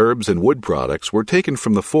nuts, herbs, and wood products were taken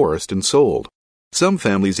from the forest and sold. Some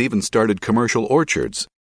families even started commercial orchards.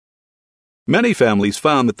 Many families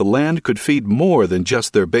found that the land could feed more than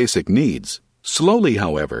just their basic needs. Slowly,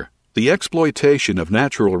 however, the exploitation of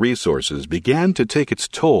natural resources began to take its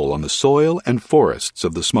toll on the soil and forests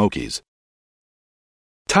of the Smokies.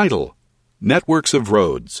 Title: Networks of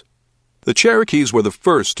Roads. The Cherokees were the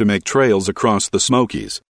first to make trails across the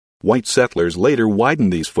Smokies. White settlers later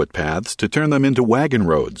widened these footpaths to turn them into wagon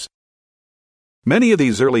roads. Many of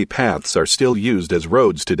these early paths are still used as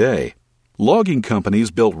roads today. Logging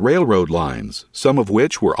companies built railroad lines, some of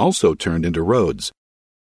which were also turned into roads.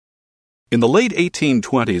 In the late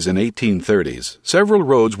 1820s and 1830s, several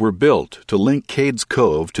roads were built to link Cades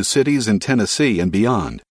Cove to cities in Tennessee and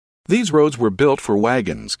beyond. These roads were built for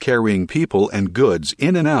wagons carrying people and goods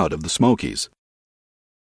in and out of the Smokies.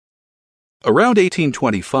 Around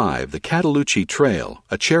 1825, the Oconaluftee Trail,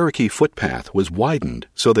 a Cherokee footpath, was widened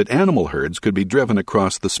so that animal herds could be driven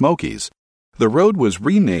across the Smokies. The road was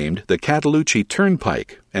renamed the Oconaluftee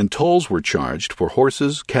Turnpike, and tolls were charged for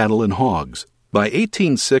horses, cattle, and hogs. By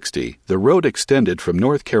 1860, the road extended from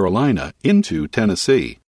North Carolina into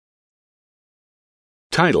Tennessee.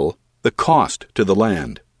 Title: The Cost to the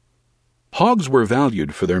Land. Hogs were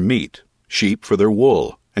valued for their meat, sheep for their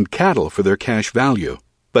wool, and cattle for their cash value.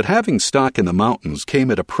 But having stock in the mountains came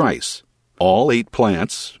at a price. All ate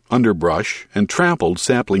plants, underbrush, and trampled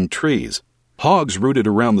sapling trees. Hogs rooted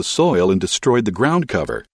around the soil and destroyed the ground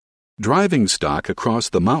cover. Driving stock across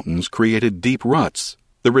the mountains created deep ruts.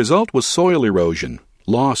 The result was soil erosion,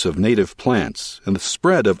 loss of native plants, and the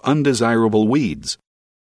spread of undesirable weeds.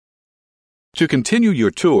 To continue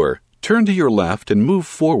your tour, turn to your left and move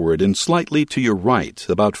forward and slightly to your right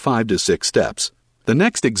about 5 to 6 steps. The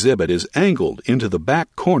next exhibit is angled into the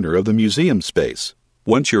back corner of the museum space.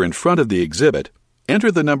 Once you're in front of the exhibit,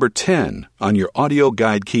 enter the number 10 on your audio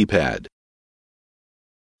guide keypad.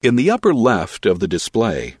 In the upper left of the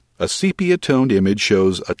display, a sepia-toned image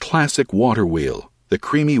shows a classic water wheel, the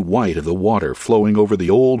creamy white of the water flowing over the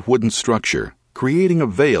old wooden structure, creating a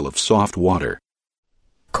veil of soft water.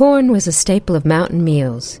 Corn was a staple of mountain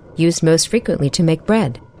meals, used most frequently to make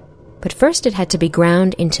bread. But first it had to be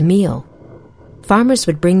ground into meal. Farmers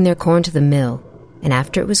would bring their corn to the mill, and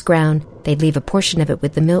after it was ground, they'd leave a portion of it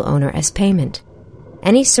with the mill owner as payment.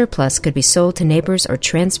 Any surplus could be sold to neighbors or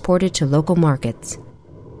transported to local markets.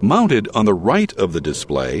 Mounted on the right of the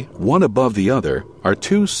display, one above the other, are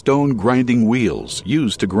 2 stone grinding wheels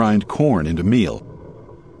used to grind corn into meal.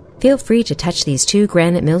 Feel free to touch these 2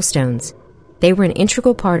 granite millstones. They were an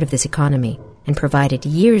integral part of this economy and provided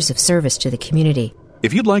years of service to the community.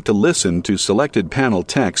 If you'd like to listen to selected panel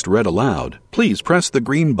text read aloud, please press the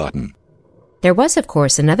green button. There was, of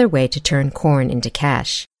course, another way to turn corn into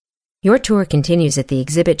cash. Your tour continues at the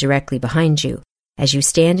exhibit directly behind you, as you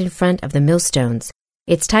stand in front of the millstones.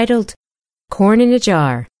 It's titled, Corn in a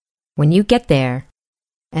Jar. When you get there,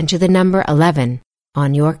 enter the number 11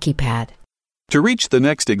 on your keypad. To reach the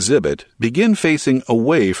next exhibit, begin facing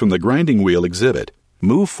away from the grinding wheel exhibit.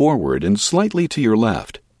 Move forward and slightly to your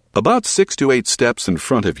left. About 6 to 8 steps in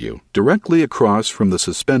front of you, directly across from the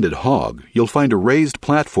suspended hog, you'll find a raised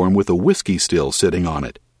platform with a whiskey still sitting on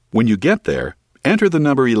it. When you get there, enter the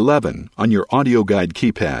number 11 on your audio guide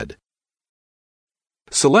keypad.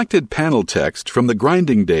 Selected panel text from the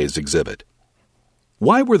Grinding Days exhibit.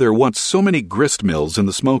 Why were there once so many grist mills in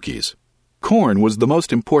the Smokies? Corn was the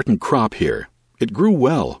most important crop here. It grew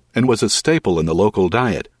well and was a staple in the local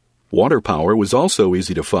diet. Water power was also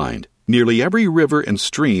easy to find. Nearly every river and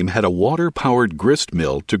stream had a water-powered grist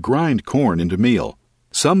mill to grind corn into meal.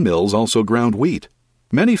 Some mills also ground wheat.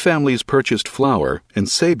 Many families purchased flour and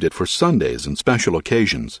saved it for Sundays and special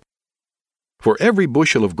occasions. For every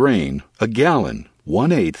bushel of grain, a gallon,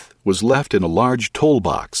 1/8, was left in a large toll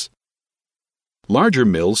box. Larger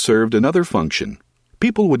mills served another function.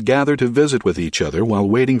 People would gather to visit with each other while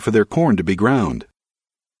waiting for their corn to be ground.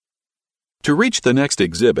 To reach the next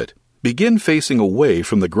exhibit, begin facing away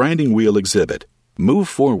from the grinding wheel exhibit. Move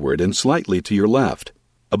forward and slightly to your left.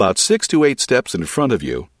 About 6 to 8 steps in front of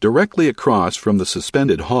you, directly across from the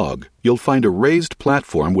suspended hog, you'll find a raised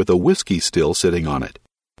platform with a whiskey still sitting on it.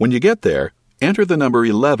 When you get there, enter the number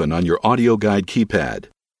 11 on your audio guide keypad.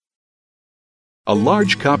 A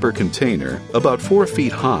large copper container, about 4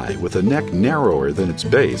 feet high with a neck narrower than its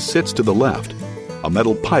base, sits to the left. A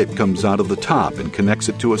metal pipe comes out of the top and connects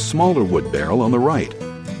it to a smaller wood barrel on the right.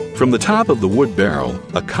 From the top of the wood barrel,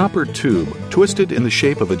 a copper tube, twisted in the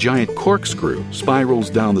shape of a giant corkscrew, spirals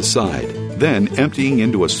down the side, then emptying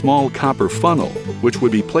into a small copper funnel, which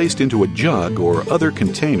would be placed into a jug or other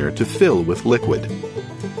container to fill with liquid.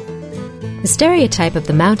 The stereotype of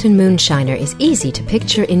the mountain moonshiner is easy to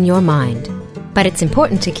picture in your mind. But it's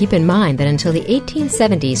important to keep in mind that until the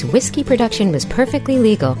 1870s, whiskey production was perfectly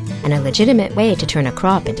legal and a legitimate way to turn a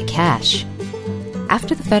crop into cash.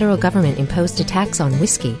 After the federal government imposed a tax on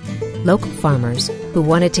whiskey, local farmers, who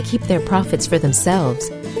wanted to keep their profits for themselves,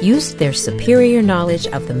 used their superior knowledge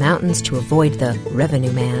of the mountains to avoid the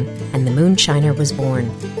revenue man, and the moonshiner was born.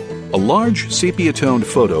 A large sepia-toned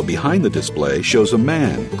photo behind the display shows a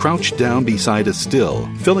man crouched down beside a still,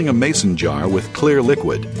 filling a mason jar with clear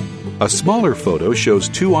liquid. A smaller photo shows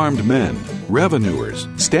 2 armed men, revenuers,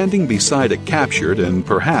 standing beside a captured and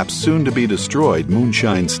perhaps soon-to-be-destroyed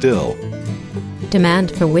moonshine still.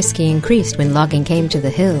 Demand for whiskey increased when logging came to the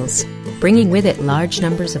hills, bringing with it large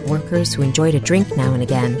numbers of workers who enjoyed a drink now and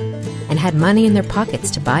again, and had money in their pockets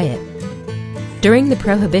to buy it. During the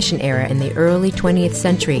Prohibition era in the early 20th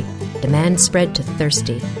century, demand spread to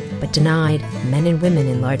thirsty, but denied men and women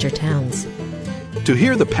in larger towns. To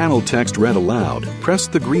hear the panel text read aloud, press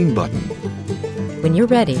the green button. When you're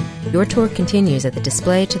ready, your tour continues at the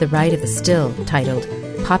display to the right of the still titled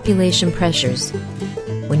Population Pressures.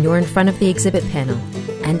 When you're in front of the exhibit panel,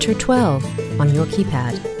 enter 12 on your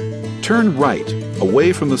keypad. Turn right,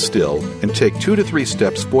 away from the still, and take 2 to 3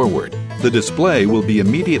 steps forward. The display will be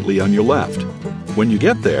immediately on your left. When you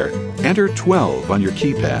get there, enter 12 on your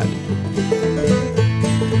keypad.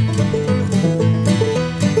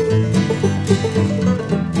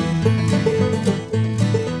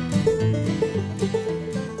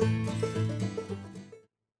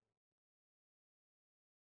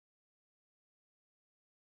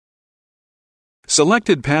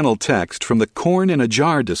 Selected panel text from the Corn in a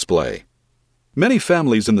Jar display. Many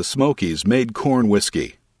families in the Smokies made corn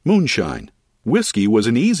whiskey, moonshine. Whiskey was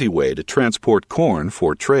an easy way to transport corn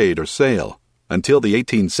for trade or sale. Until the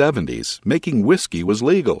 1870s, making whiskey was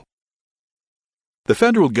legal. The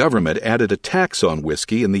federal government added a tax on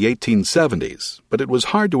whiskey in the 1870s, but it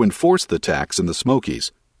was hard to enforce the tax in the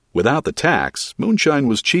Smokies. Without the tax, moonshine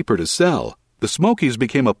was cheaper to sell. The Smokies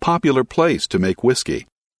became a popular place to make whiskey.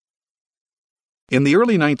 In the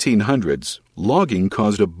early 1900s, logging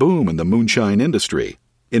caused a boom in the moonshine industry.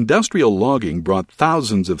 Industrial logging brought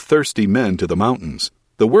thousands of thirsty men to the mountains.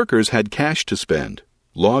 The workers had cash to spend.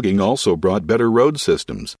 Logging also brought better road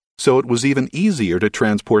systems, so it was even easier to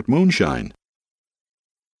transport moonshine.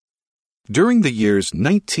 During the years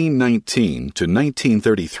 1919 to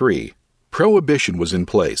 1933, Prohibition was in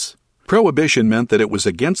place. Prohibition meant that it was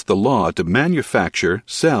against the law to manufacture,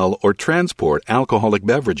 sell, or transport alcoholic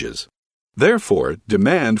beverages. Therefore,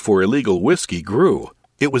 demand for illegal whiskey grew.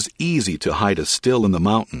 It was easy to hide a still in the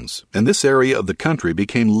mountains, and this area of the country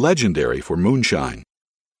became legendary for moonshine.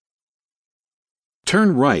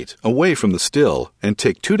 Turn right, away from the still, and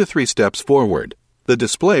take 2 to 3 steps forward. The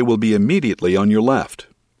display will be immediately on your left.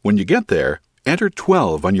 When you get there, enter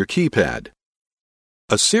 12 on your keypad.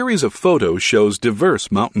 A series of photos shows diverse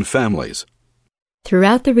mountain families.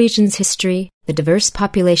 Throughout the region's history, the diverse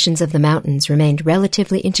populations of the mountains remained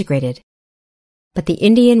relatively integrated. But the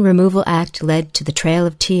Indian Removal Act led to the Trail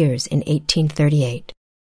of Tears in 1838.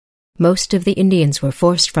 Most of the Indians were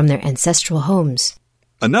forced from their ancestral homes.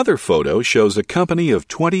 Another photo shows a company of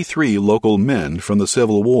 23 local men from the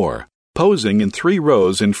Civil War, posing in 3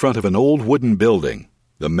 rows in front of an old wooden building.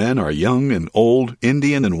 The men are young and old,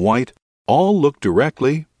 Indian and white. All look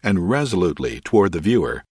directly and resolutely toward the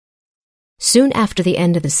viewer. Soon after the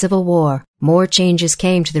end of the Civil War, more changes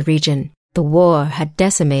came to the region. The war had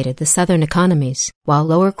decimated the southern economies, while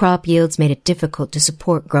lower crop yields made it difficult to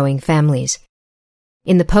support growing families.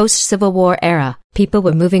 In the post-Civil War era, people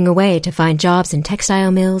were moving away to find jobs in textile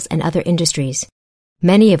mills and other industries,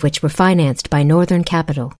 many of which were financed by northern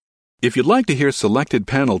capital. If you'd like to hear selected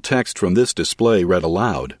panel text from this display read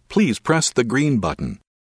aloud, please press the green button.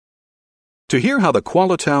 To hear how the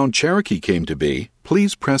Quallatown Cherokee came to be,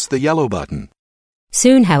 please press the yellow button.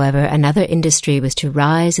 Soon, however, another industry was to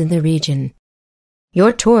rise in the region.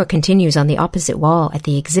 Your tour continues on the opposite wall at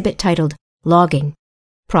the exhibit titled Logging,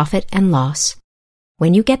 Profit and Loss.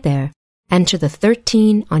 When you get there, enter the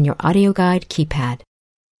 13 on your audio guide keypad.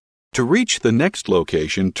 To reach the next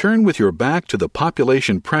location, turn with your back to the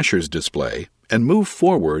population pressures display and move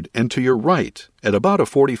forward and to your right at about a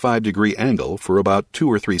 45-degree angle for about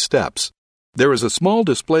 2 or 3 steps. There is a small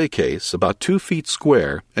display case about 2 feet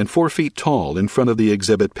square and 4 feet tall in front of the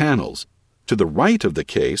exhibit panels. To the right of the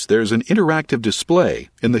case, there's an interactive display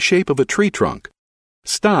in the shape of a tree trunk.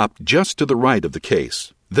 Stop just to the right of the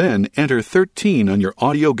case. Then enter 13 on your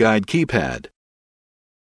audio guide keypad.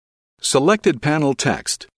 Selected panel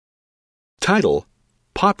text. Title: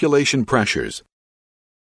 Population Pressures.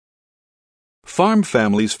 Farm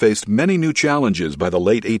families faced many new challenges by the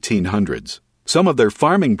late 1800s. Some of their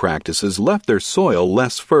farming practices left their soil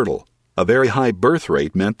less fertile. A very high birth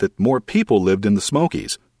rate meant that more people lived in the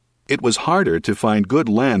Smokies. It was harder to find good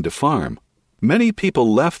land to farm. Many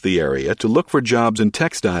people left the area to look for jobs in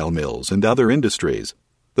textile mills and other industries.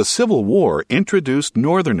 The Civil War introduced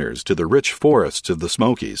northerners to the rich forests of the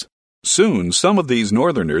Smokies. Soon, some of these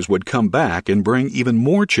northerners would come back and bring even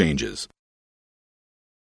more changes.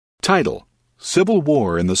 Title: Civil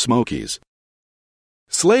War in the Smokies.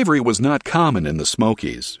 Slavery was not common in the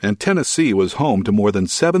Smokies, and Tennessee was home to more than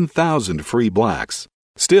 7,000 free blacks.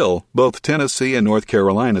 Still, both Tennessee and North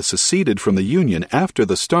Carolina seceded from the Union after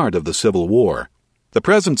the start of the Civil War. The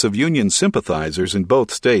presence of Union sympathizers in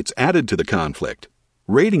both states added to the conflict.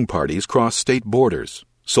 Raiding parties crossed state borders.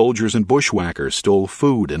 Soldiers and bushwhackers stole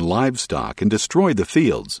food and livestock and destroyed the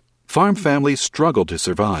fields. Farm families struggled to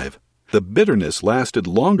survive. The bitterness lasted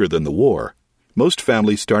longer than the war. Most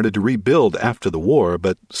families started to rebuild after the war,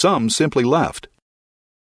 but some simply left.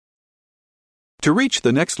 To reach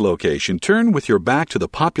the next location, turn with your back to the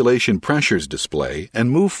population pressures display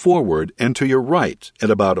and move forward and to your right at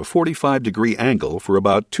about a 45-degree angle for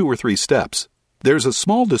about 2 or 3 steps. There's a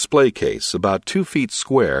small display case about 2 feet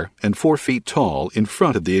square and 4 feet tall in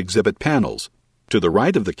front of the exhibit panels. To the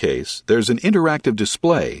right of the case, there's an interactive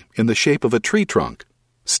display in the shape of a tree trunk.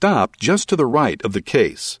 Stop just to the right of the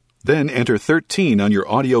case. Then enter 13 on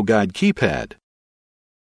your audio guide keypad.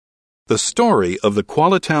 The story of the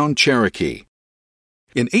Quallatown Cherokee.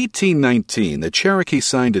 In 1819, the Cherokee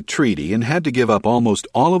signed a treaty and had to give up almost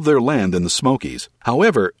all of their land in the Smokies.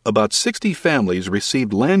 However, about 60 families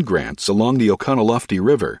received land grants along the Oconaluftee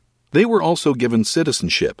River. They were also given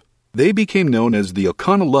citizenship. They became known as the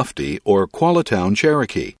Oconaluftee or Quallatown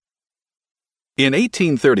Cherokee. In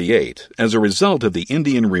 1838, as a result of the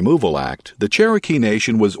Indian Removal Act, the Cherokee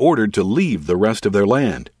Nation was ordered to leave the rest of their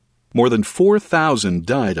land. More than 4,000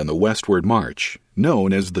 died on the westward march,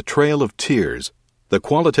 known as the Trail of Tears. The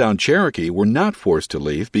Quallatown Cherokee were not forced to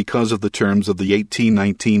leave because of the terms of the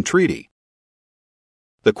 1819 treaty.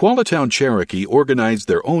 The Quallatown Cherokee organized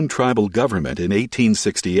their own tribal government in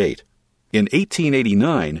 1868. In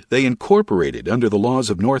 1889, they incorporated under the laws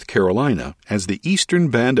of North Carolina as the Eastern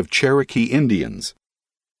Band of Cherokee Indians.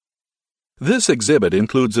 This exhibit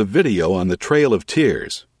includes a video on the Trail of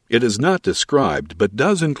Tears. It is not described but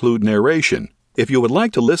does include narration. If you would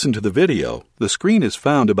like to listen to the video, the screen is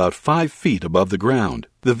found about 5 feet above the ground.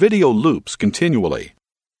 The video loops continually.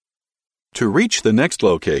 To reach the next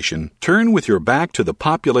location, turn with your back to the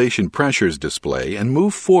population pressures display and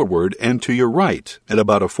move forward and to your right at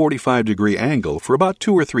about a 45-degree angle for about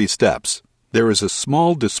 2 or 3 steps. There is a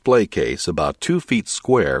small display case about 2 feet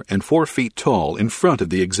square and 4 feet tall in front of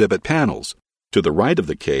the exhibit panels. To the right of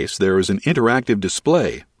the case, there is an interactive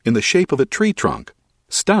display in the shape of a tree trunk.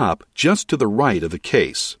 Stop just to the right of the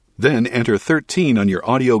case, then enter 13 on your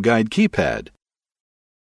audio guide keypad.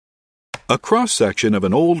 A cross-section of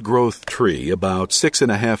an old-growth tree about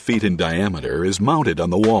 6.5 feet in diameter is mounted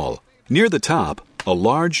on the wall. Near the top, a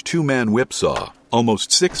large two-man whipsaw,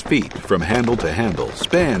 almost 6 feet from handle to handle,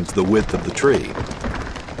 spans the width of the tree.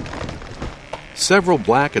 Several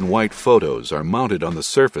black and white photos are mounted on the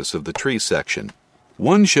surface of the tree section.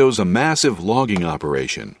 One shows a massive logging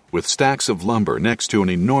operation with stacks of lumber next to an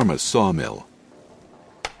enormous sawmill.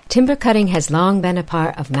 Timber cutting has long been a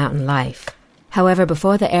part of mountain life. However,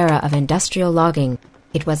 before the era of industrial logging,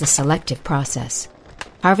 it was a selective process,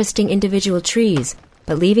 harvesting individual trees,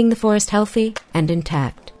 but leaving the forest healthy and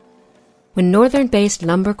intact. When northern-based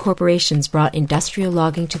lumber corporations brought industrial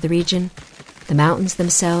logging to the region, the mountains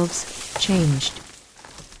themselves changed.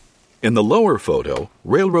 In the lower photo,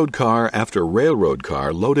 railroad car after railroad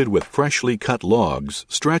car loaded with freshly cut logs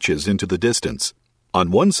stretches into the distance.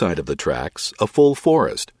 On one side of the tracks, a full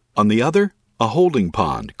forest. On the other, a holding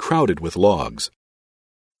pond crowded with logs.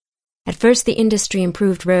 At first, the industry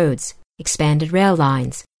improved roads, expanded rail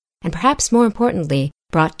lines, and perhaps more importantly,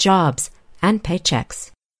 brought jobs and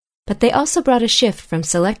paychecks. But they also brought a shift from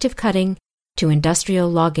selective cutting to industrial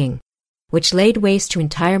logging, which laid waste to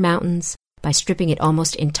entire mountains by stripping it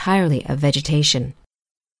almost entirely of vegetation.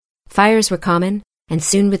 Fires were common, and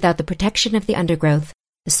soon without the protection of the undergrowth,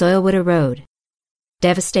 the soil would erode.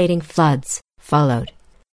 Devastating floods followed.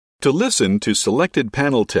 To listen to selected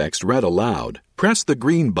panel text read aloud, press the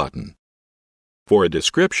green button. For a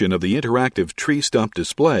description of the interactive tree stump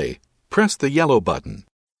display, press the yellow button.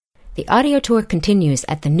 The audio tour continues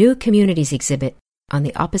at the new Communities exhibit on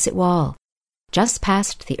the opposite wall, just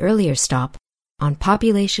past the earlier stop on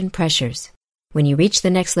population pressures. When you reach the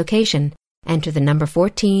next location, enter the number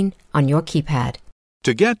 14 on your keypad.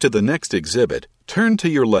 To get to the next exhibit, turn to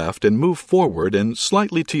your left and move forward and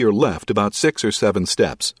slightly to your left about 6 or 7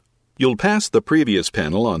 steps. You'll pass the previous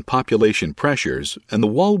panel on population pressures, and the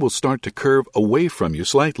wall will start to curve away from you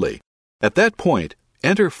slightly. At that point,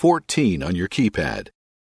 enter 14 on your keypad.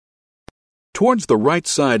 Towards the right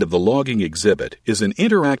side of the logging exhibit is an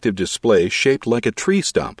interactive display shaped like a tree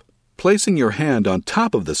stump. Placing your hand on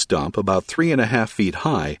top of the stump about 3.5 feet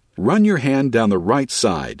high, run your hand down the right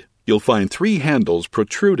side. You'll find 3 handles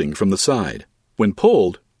protruding from the side. When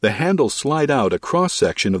pulled, the handles slide out a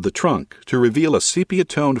cross-section of the trunk to reveal a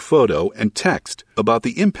sepia-toned photo and text about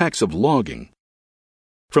the impacts of logging.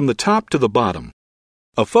 From the top to the bottom,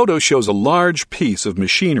 a photo shows a large piece of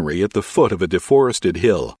machinery at the foot of a deforested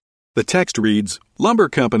hill. The text reads, "Lumber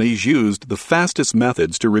companies used the fastest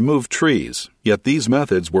methods to remove trees, yet these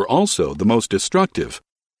methods were also the most destructive."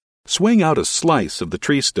 Swing out a slice of the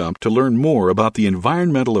tree stump to learn more about the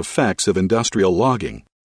environmental effects of industrial logging.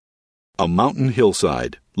 A mountain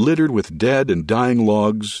hillside, littered with dead and dying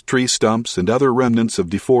logs, tree stumps, and other remnants of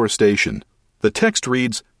deforestation. The text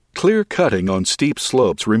reads, "Clear cutting on steep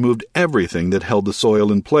slopes removed everything that held the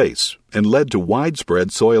soil in place and led to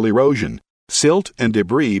widespread soil erosion. Silt and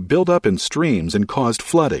debris built up in streams and caused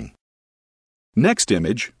flooding." Next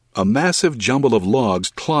image, a massive jumble of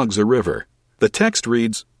logs clogs a river. The text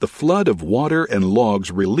reads, "The flood of water and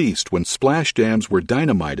logs released when splash dams were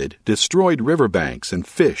dynamited destroyed riverbanks and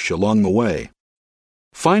fish along the way."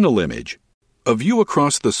 Final image, a view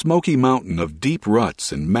across the Smoky Mountain of deep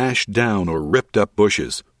ruts and mashed down or ripped up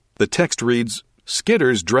bushes. The text reads,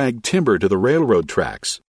 "Skidders dragged timber to the railroad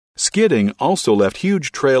tracks. Skidding also left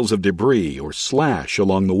huge trails of debris or slash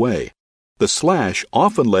along the way. The slash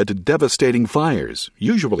often led to devastating fires,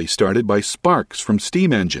 usually started by sparks from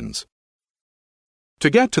steam engines." To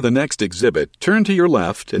get to the next exhibit, turn to your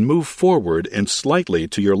left and move forward and slightly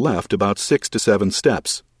to your left about 6 to 7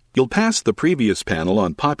 steps. You'll pass the previous panel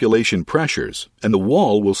on population pressures, and the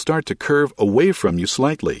wall will start to curve away from you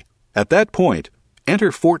slightly. At that point,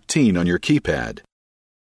 enter 14 on your keypad.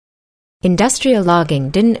 Industrial logging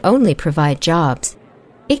didn't only provide jobs.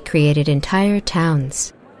 It created entire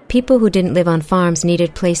towns. People who didn't live on farms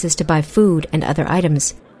needed places to buy food and other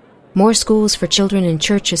items. More schools for children and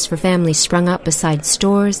churches for families sprung up beside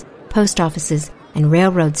stores, post offices, and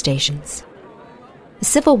railroad stations. The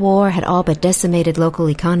Civil War had all but decimated local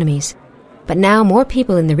economies, but now more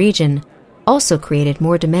people in the region also created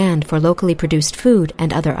more demand for locally produced food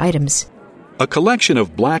and other items. A collection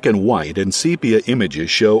of black and white and sepia images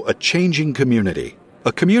show a changing community.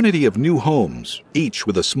 A community of new homes, each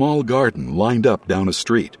with a small garden lined up down a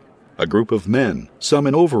street. A group of men, some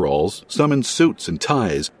in overalls, some in suits and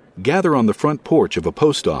ties, gather on the front porch of a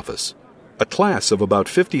post office. A class of about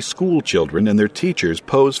 50 school children and their teachers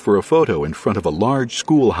pose for a photo in front of a large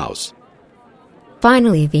schoolhouse.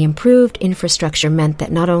 Finally, the improved infrastructure meant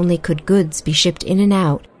that not only could goods be shipped in and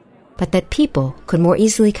out, but that people could more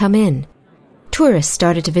easily come in. Tourists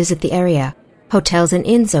started to visit the area. Hotels and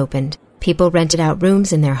inns opened. People rented out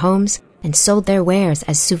rooms in their homes and sold their wares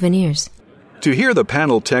as souvenirs. To hear the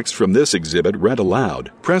panel text from this exhibit read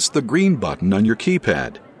aloud, press the green button on your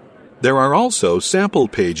keypad. There are also sample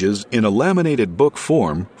pages in a laminated book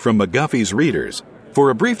form from McGuffey's readers.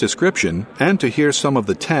 For a brief description and to hear some of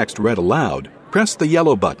the text read aloud, press the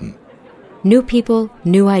yellow button. New people,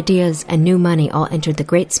 new ideas, and new money all entered the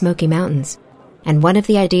Great Smoky Mountains, and one of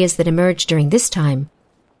the ideas that emerged during this time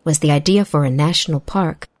was the idea for a national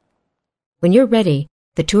park. When you're ready,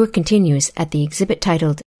 the tour continues at the exhibit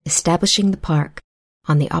titled Establishing the Park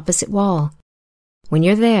on the opposite wall. When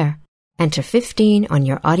you're there, enter 15 on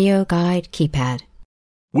your audio guide keypad.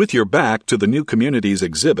 With your back to the new communities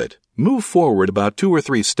exhibit, move forward about 2 or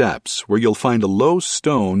 3 steps where you'll find a low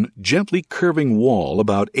stone, gently curving wall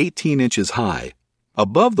about 18 inches high.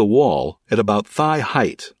 Above the wall, at about thigh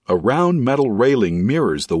height, a round metal railing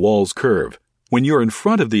mirrors the wall's curve. When you're in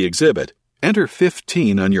front of the exhibit, enter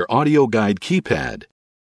 15 on your audio guide keypad.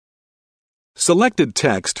 Selected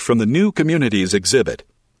text from the new communities exhibit.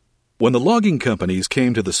 When the logging companies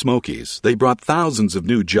came to the Smokies, they brought thousands of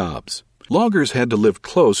new jobs. Loggers had to live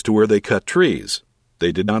close to where they cut trees.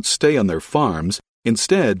 They did not stay on their farms.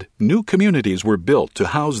 Instead, new communities were built to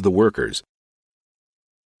house the workers.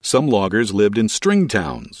 Some loggers lived in string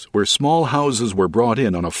towns, where small houses were brought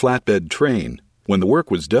in on a flatbed train. When the work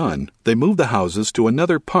was done, they moved the houses to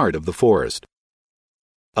another part of the forest.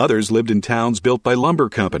 Others lived in towns built by lumber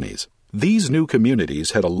companies. These new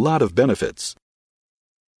communities had a lot of benefits.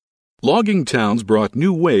 Logging towns brought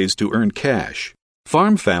new ways to earn cash.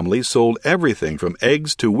 Farm families sold everything from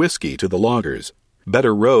eggs to whiskey to the loggers.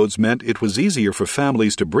 Better roads meant it was easier for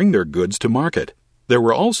families to bring their goods to market. There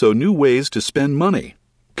were also new ways to spend money.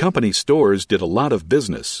 Company stores did a lot of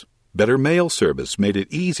business. Better mail service made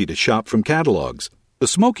it easy to shop from catalogs. The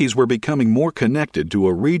Smokies were becoming more connected to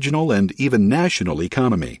a regional and even national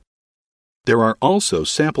economy. There are also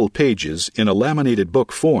sample pages in a laminated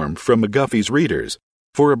book form from McGuffey's readers.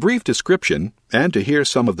 For a brief description and to hear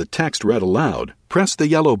some of the text read aloud, press the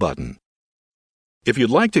yellow button. If you'd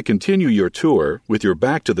like to continue your tour with your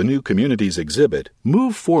back to the new communities exhibit,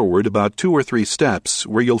 move forward about 2 or 3 steps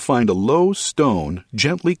where you'll find a low stone,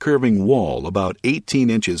 gently curving wall about 18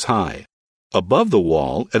 inches high. Above the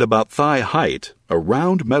wall, at about thigh height, a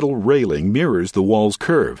round metal railing mirrors the wall's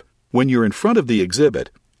curve. When you're in front of the exhibit,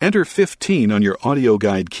 enter 15 on your audio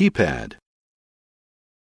guide keypad.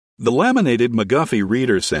 The laminated McGuffey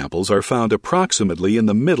reader samples are found approximately in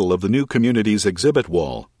the middle of the new communities exhibit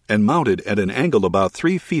wall and mounted at an angle about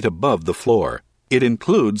 3 feet above the floor. It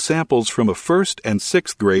includes samples from a 1st and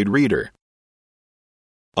 6th grade reader.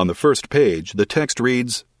 On the first page, the text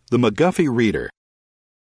reads, The McGuffey Reader.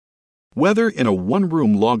 Whether in a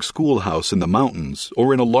one-room log schoolhouse in the mountains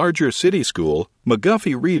or in a larger city school,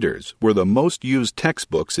 McGuffey readers were the most used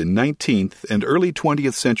textbooks in 19th and early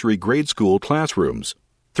 20th century grade school classrooms.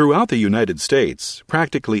 Throughout the United States,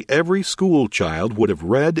 practically every school child would have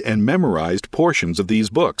read and memorized portions of these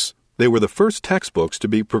books. They were the first textbooks to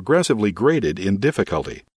be progressively graded in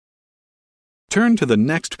difficulty. Turn to the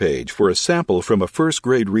next page for a sample from a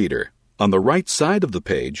first-grade reader. On the right side of the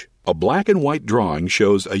page, a black and white drawing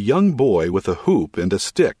shows a young boy with a hoop and a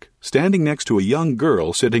stick standing next to a young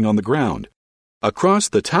girl sitting on the ground. Across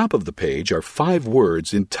the top of the page are 5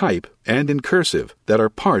 words in type and in cursive that are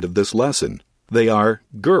part of this lesson. They are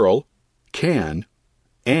girl, can,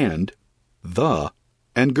 and, the,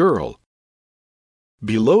 and girl.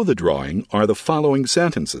 Below the drawing are the following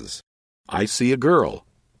sentences. I see a girl.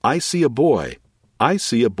 I see a boy. I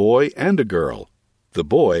see a boy and a girl. The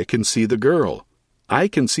boy can see the girl. I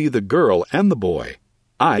can see the girl and the boy.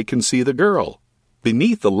 I can see the girl.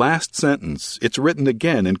 Beneath the last sentence, it's written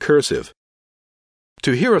again in cursive.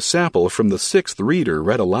 To hear a sample from the 6th reader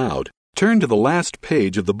read aloud, turn to the last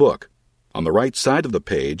page of the book. On the right side of the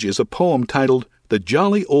page is a poem titled The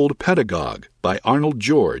Jolly Old Pedagogue by Arnold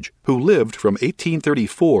George, who lived from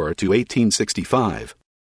 1834 to 1865.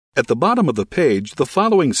 At the bottom of the page, the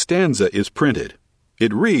following stanza is printed.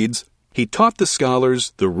 It reads, He taught the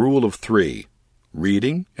scholars the rule of 3,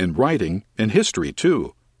 reading and writing and history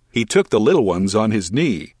too. He took the little ones on his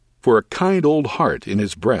knee, for a kind old heart in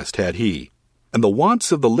his breast had he, and the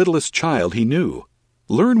wants of the littlest child he knew.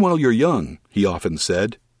 Learn while you're young, he often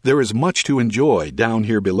said. There is much to enjoy down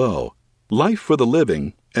here below. Life for the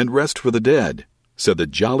living and rest for the dead, said the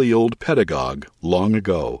jolly old pedagogue long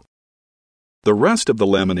ago. The rest of the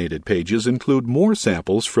laminated pages include more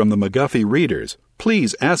samples from the McGuffey readers.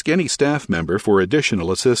 Please ask any staff member for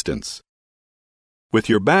additional assistance. With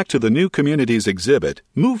your back to the new community's exhibit,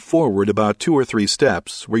 move forward about 2 or 3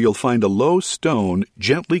 steps where you'll find a low stone,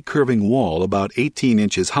 gently curving wall about 18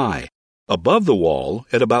 inches high. Above the wall,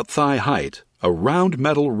 at about thigh height, a round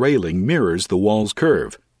metal railing mirrors the wall's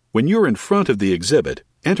curve. When you're in front of the exhibit,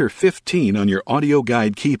 enter 15 on your audio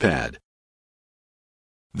guide keypad.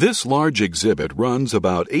 This large exhibit runs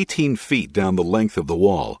about 18 feet down the length of the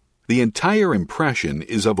wall. The entire impression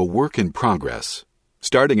is of a work in progress.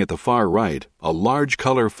 Starting at the far right, a large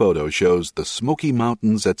color photo shows the Smoky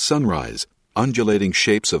Mountains at sunrise, undulating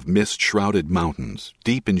shapes of mist-shrouded mountains,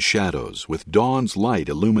 deep in shadows, with dawn's light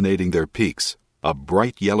illuminating their peaks. A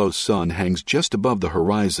bright yellow sun hangs just above the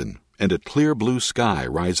horizon, and a clear blue sky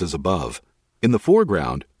rises above. In the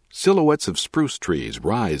foreground, silhouettes of spruce trees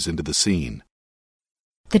rise into the scene.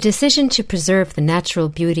 The decision to preserve the natural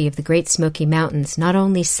beauty of the Great Smoky Mountains not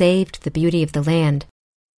only saved the beauty of the land,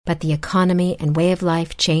 but the economy and way of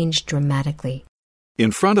life changed dramatically. In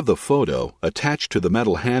front of the photo, attached to the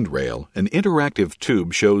metal handrail, an interactive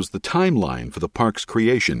tube shows the timeline for the park's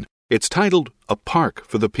creation. It's titled, "A Park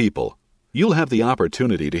for the People." You'll have the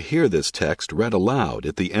opportunity to hear this text read aloud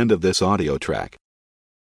at the end of this audio track.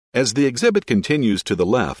 As the exhibit continues to the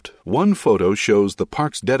left, one photo shows the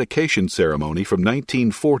park's dedication ceremony from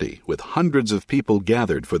 1940, with hundreds of people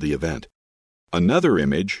gathered for the event. Another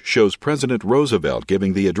image shows President Roosevelt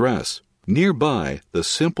giving the address. Nearby, the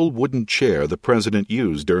simple wooden chair the president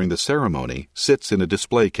used during the ceremony sits in a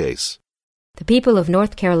display case. The people of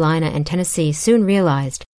North Carolina and Tennessee soon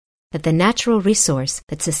realized that the natural resource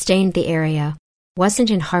that sustained the area wasn't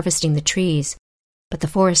in harvesting the trees, but the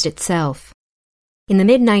forest itself. In the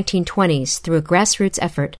mid-1920s, through a grassroots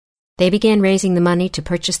effort, they began raising the money to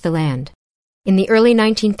purchase the land. In the early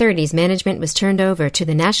 1930s, management was turned over to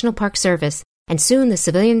the National Park Service, and soon the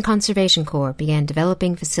Civilian Conservation Corps began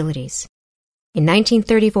developing facilities. In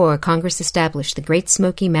 1934, Congress established the Great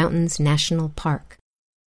Smoky Mountains National Park.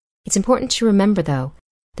 It's important to remember, though,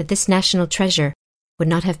 that this national treasure would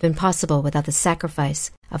not have been possible without the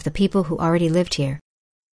sacrifice of the people who already lived here.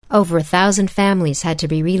 Over 1,000 families had to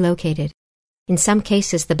be relocated. In some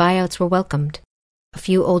cases, the buyouts were welcomed. A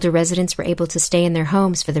few older residents were able to stay in their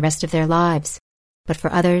homes for the rest of their lives, but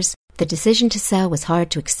for others, the decision to sell was hard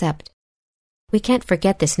to accept. We can't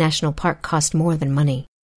forget this national park cost more than money.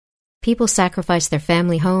 People sacrificed their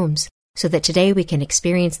family homes so that today we can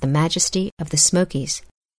experience the majesty of the Smokies.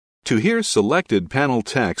 To hear selected panel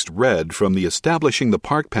text read from the Establishing the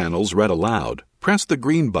Park panels read aloud, press the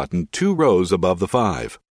green button 2 rows above the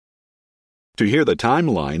 5. To hear the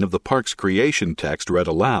timeline of the park's creation text read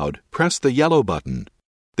aloud, press the yellow button.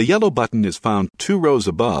 The yellow button is found 2 rows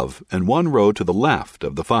above and 1 row to the left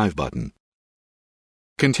of the 5 button.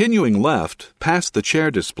 Continuing left, past the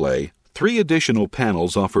chair display, 3 additional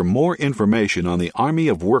panels offer more information on the army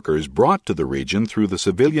of workers brought to the region through the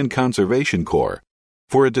Civilian Conservation Corps.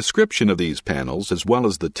 For a description of these panels, as well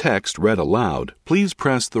as the text read aloud, please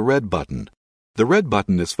press the red button. The red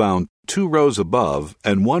button is found 2 rows above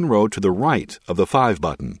and 1 row to the right of the 5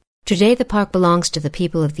 button. Today the park belongs to the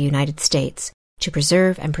people of the United States to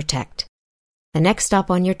preserve and protect. The next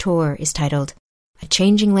stop on your tour is titled, A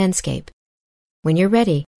Changing Landscape. When you're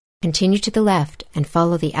ready, continue to the left and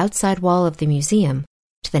follow the outside wall of the museum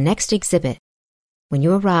to the next exhibit. When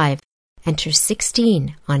you arrive, enter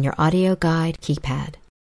 16 on your audio guide keypad.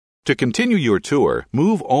 To continue your tour,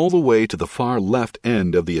 move all the way to the far left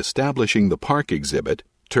end of the Establishing the Park exhibit,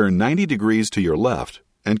 turn 90 degrees to your left,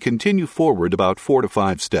 and continue forward about 4 to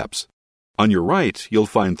 5 steps. On your right, you'll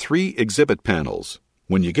find 3 exhibit panels.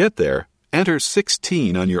 When you get there, enter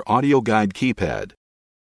 16 on your audio guide keypad.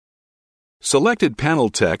 Selected panel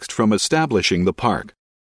text from Establishing the Park.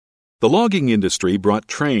 The logging industry brought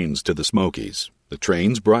trains to the Smokies. The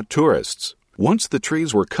trains brought tourists. Once the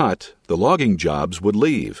trees were cut, the logging jobs would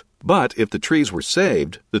leave. But if the trees were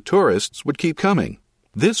saved, the tourists would keep coming.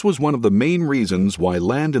 This was one of the main reasons why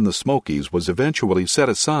land in the Smokies was eventually set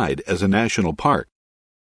aside as a national park.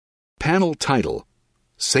 Panel title: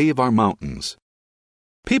 Save Our Mountains.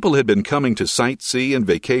 People had been coming to sightsee and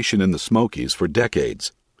vacation in the Smokies for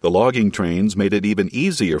decades. The logging trains made it even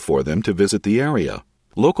easier for them to visit the area.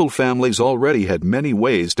 Local families already had many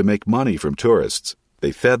ways to make money from tourists.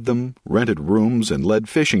 They fed them, rented rooms, and led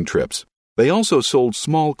fishing trips. They also sold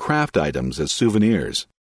small craft items as souvenirs.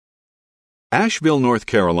 Asheville, North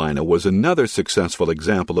Carolina was another successful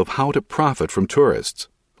example of how to profit from tourists.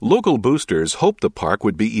 Local boosters hoped the park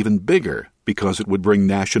would be even bigger because it would bring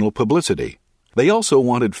national publicity. They also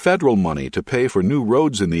wanted federal money to pay for new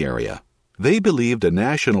roads in the area. They believed a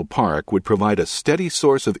national park would provide a steady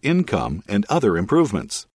source of income and other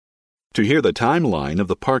improvements. To hear the timeline of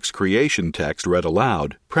the park's creation text read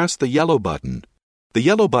aloud, press the yellow button. The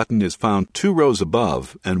yellow button is found 2 rows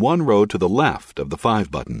above and 1 row to the left of the 5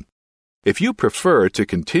 button. If you prefer to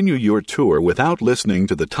continue your tour without listening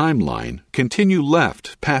to the timeline, continue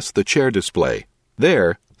left past the chair display.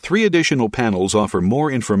 There, 3 additional panels offer more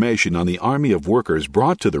information on the army of workers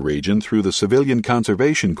brought to the region through the Civilian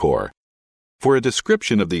Conservation Corps. For a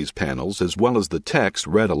description of these panels as well as the text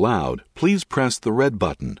read aloud, please press the red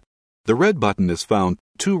button. The red button is found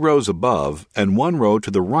 2 rows above and 1 row to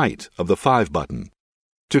the right of the 5 button.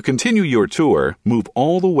 To continue your tour, move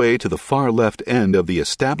all the way to the far left end of the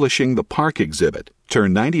Establishing the Park exhibit.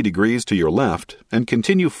 Turn 90 degrees to your left and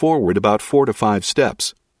continue forward about 4 to 5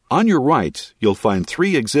 steps. On your right, you'll find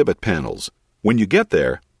 3 exhibit panels. When you get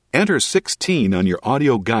there, enter 16 on your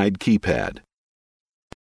audio guide keypad.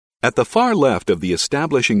 At the far left of the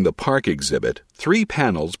Establishing the Park exhibit, 3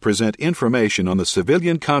 panels present information on the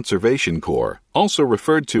Civilian Conservation Corps, also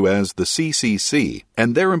referred to as the CCC,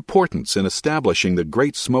 and their importance in establishing the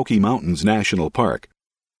Great Smoky Mountains National Park.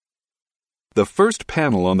 The first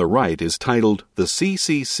panel on the right is titled The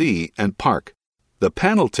CCC and Park. The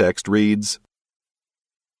panel text reads,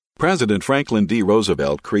 President Franklin D.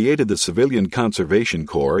 Roosevelt created the Civilian Conservation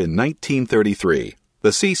Corps in 1933. The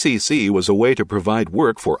CCC was a way to provide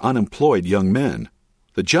work for unemployed young men.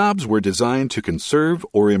 The jobs were designed to conserve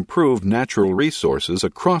or improve natural resources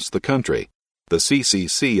across the country. The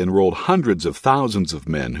CCC enrolled hundreds of thousands of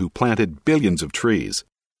men who planted billions of trees.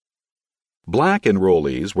 Black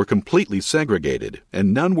enrollees were completely segregated,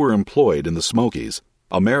 and none were employed in the Smokies.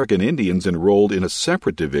 American Indians enrolled in a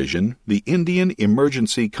separate division, the Indian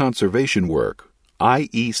Emergency Conservation Work,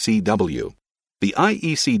 IECW. The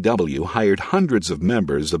IECW hired hundreds of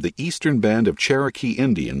members of the Eastern Band of Cherokee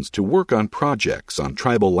Indians to work on projects on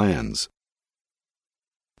tribal lands.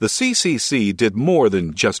 The CCC did more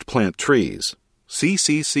than just plant trees.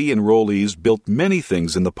 CCC enrollees built many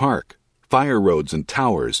things in the park: fire roads and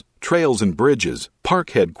towers, trails and bridges, park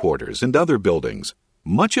headquarters, and other buildings.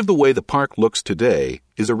 Much of the way the park looks today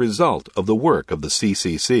is a result of the work of the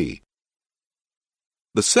CCC.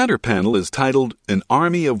 The center panel is titled An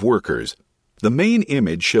Army of Workers. The main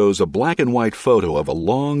image shows a black and white photo of a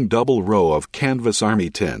long double row of canvas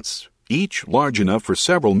army tents, each large enough for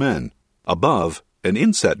several men. Above, an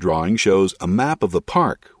inset drawing shows a map of the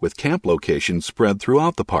park with camp locations spread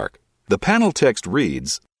throughout the park. The panel text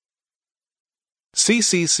reads,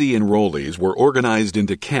 CCC enrollees were organized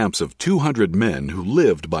into camps of 200 men who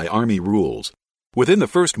lived by Army rules. Within the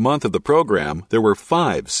first month of the program, there were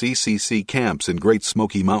 5 CCC camps in Great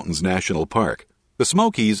Smoky Mountains National Park. The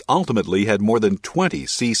Smokies ultimately had more than 20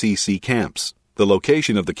 CCC camps. The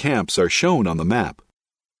location of the camps are shown on the map.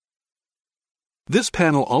 This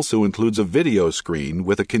panel also includes a video screen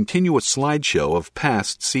with a continuous slideshow of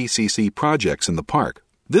past CCC projects in the park.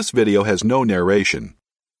 This video has no narration.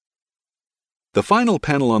 The final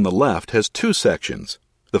panel on the left has 2 sections.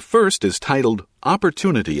 The first is titled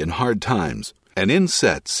Opportunity in Hard Times. An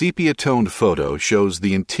inset sepia-toned photo shows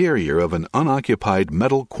the interior of an unoccupied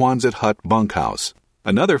metal Quonset hut bunkhouse.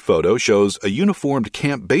 Another photo shows a uniformed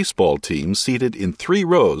camp baseball team seated in 3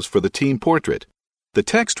 rows for the team portrait. The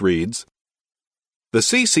text reads, The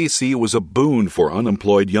CCC was a boon for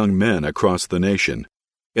unemployed young men across the nation.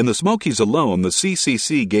 In the Smokies alone, the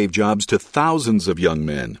CCC gave jobs to thousands of young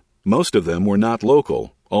men. Most of them were not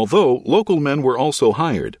local, although local men were also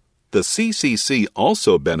hired. The CCC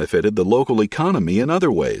also benefited the local economy in other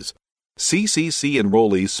ways. CCC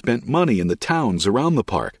enrollees spent money in the towns around the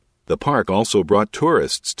park. The park also brought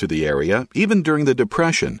tourists to the area, even during the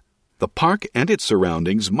Depression. The park and its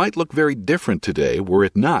surroundings might look very different today were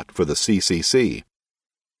it not for the CCC.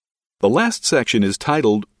 The last section is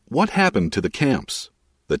titled, What Happened to the Camps?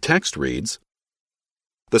 The text reads,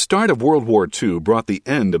 The start of World War II brought the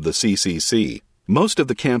end of the CCC. Most of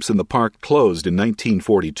the camps in the park closed in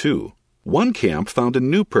 1942. One camp found a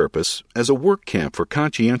new purpose as a work camp for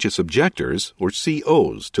conscientious objectors, or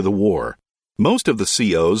COs, to the war. Most of the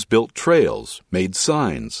COs built trails, made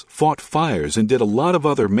signs, fought fires, and did a lot of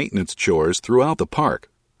other maintenance chores throughout the park.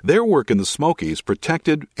 Their work in the Smokies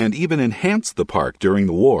protected and even enhanced the park during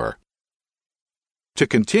the war. To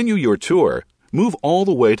continue your tour, move all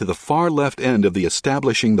the way to the far left end of the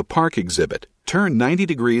Establishing the Park exhibit. Turn 90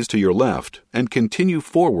 degrees to your left and continue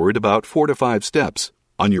forward about 4 to 5 steps.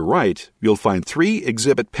 On your right, you'll find 3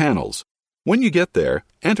 exhibit panels. When you get there,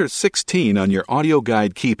 enter 16 on your audio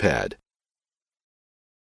guide keypad.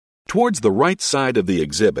 Towards the right side of the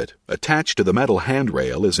exhibit, attached to the metal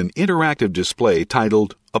handrail, is an interactive display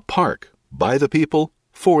titled A Park, By the People,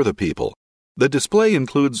 For the People. The display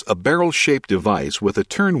includes a barrel-shaped device with a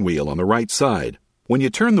turn wheel on the right side. When you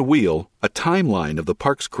turn the wheel, a timeline of the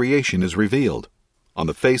park's creation is revealed. On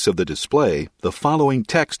the face of the display, the following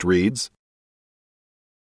text reads,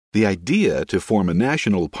 "The idea to form a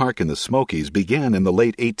national park in the Smokies began in the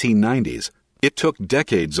late 1890s. It took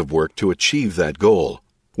decades of work to achieve that goal.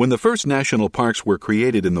 When the first national parks were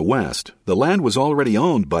created in the West, the land was already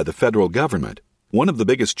owned by the federal government. One of the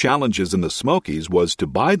biggest challenges in the Smokies was to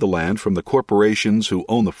buy the land from the corporations who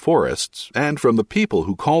own the forests and from the people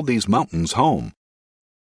who called these mountains home."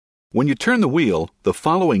 When you turn the wheel, the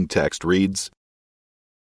following text reads,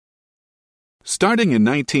 "Starting in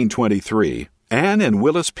 1923, Ann and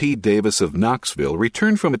Willis P. Davis of Knoxville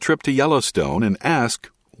returned from a trip to Yellowstone and asked,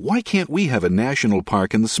 'Why can't we have a national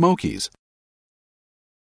park in the Smokies?'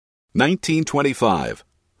 1925.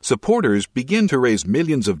 Supporters begin to raise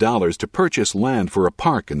millions of dollars to purchase land for a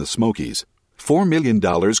park in the Smokies. $4 million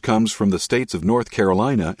comes from the states of North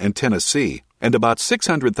Carolina and Tennessee, and about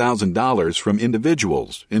 $600,000 from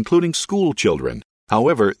individuals, including school children.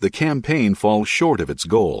 However, the campaign falls short of its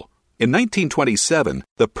goal. In 1927,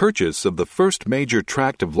 the purchase of the first major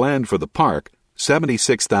tract of land for the park,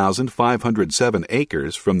 76,507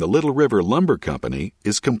 acres from the Little River Lumber Company,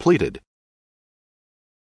 is completed.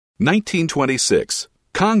 1926.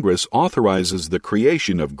 Congress authorizes the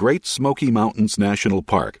creation of Great Smoky Mountains National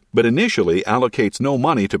Park, but initially allocates no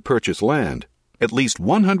money to purchase land. At least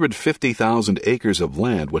 150,000 acres of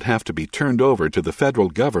land would have to be turned over to the federal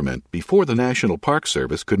government before the National Park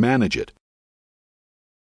Service could manage it.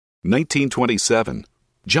 1927.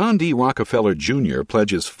 John D. Rockefeller Jr.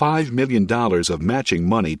 pledges $5 million of matching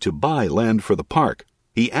money to buy land for the park.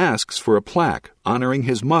 He asks for a plaque honoring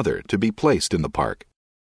his mother to be placed in the park.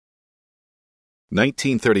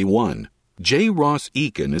 1931. J. Ross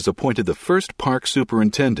Eakin is appointed the first park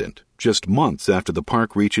superintendent, just months after the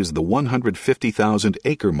park reaches the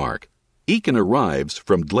 150,000-acre mark. Eakin arrives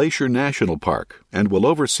from Glacier National Park and will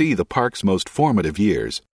oversee the park's most formative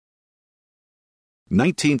years.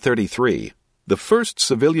 1933. The first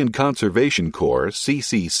Civilian Conservation Corps,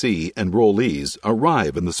 CCC, enrollees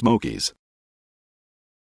arrive in the Smokies.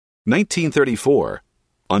 1934.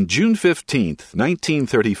 On June 15,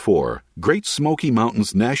 1934, Great Smoky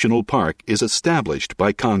Mountains National Park is established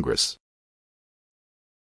by Congress.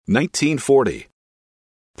 1940.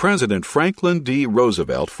 President Franklin D.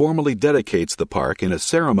 Roosevelt formally dedicates the park in a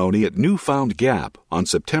ceremony at Newfound Gap on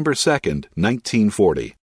September 2,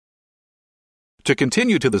 1940. To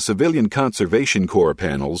continue to the Civilian Conservation Corps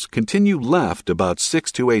panels, continue left about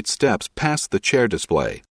 6 to 8 steps past the chair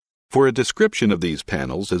display. For a description of these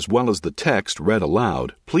panels as well as the text read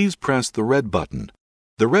aloud, please press the red button.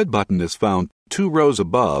 The red button is found 2 rows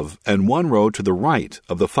above and 1 row to the right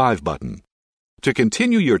of the 5 button. To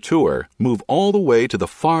continue your tour, move all the way to the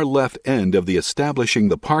far left end of the Establishing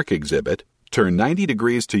the Park exhibit, turn 90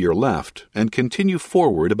 degrees to your left, and continue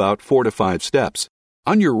forward about 4 to 5 steps.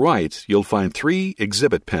 On your right, you'll find 3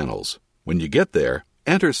 exhibit panels. When you get there,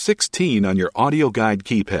 enter 16 on your audio guide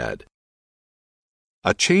keypad.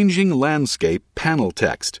 A changing landscape panel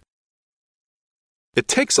text. It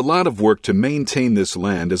takes a lot of work to maintain this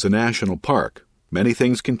land as a national park. Many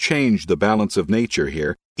things can change the balance of nature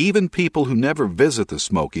here. Even people who never visit the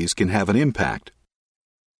Smokies can have an impact.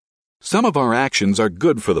 Some of our actions are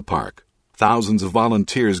good for the park. Thousands of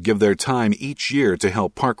volunteers give their time each year to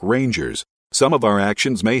help park rangers. Some of our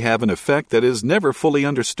actions may have an effect that is never fully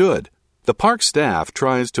understood. The park staff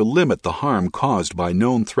tries to limit the harm caused by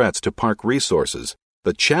known threats to park resources.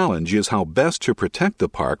 The challenge is how best to protect the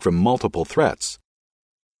park from multiple threats.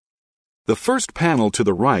 The first panel to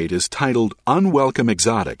the right is titled Unwelcome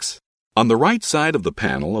Exotics. On the right side of the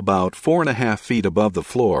panel, about 4.5 feet above the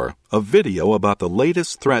floor, a video about the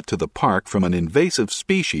latest threat to the park from an invasive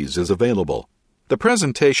species is available. The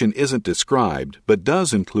presentation isn't described, but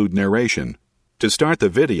does include narration. To start the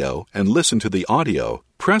video and listen to the audio,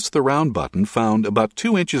 press the round button found about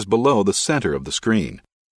 2 inches below the center of the screen.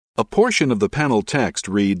 A portion of the panel text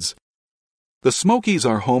reads, "The Smokies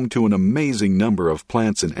are home to an amazing number of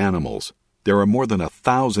plants and animals. There are more than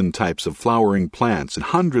 1,000 types of flowering plants and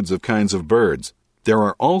hundreds of kinds of birds. There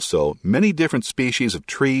are also many different species of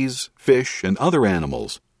trees, fish, and other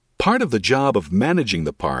animals. Part of the job of managing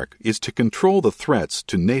the park is to control the threats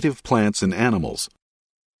to native plants and animals."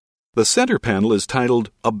 The center panel is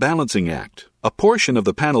titled A Balancing Act. A portion of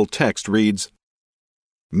the panel text reads,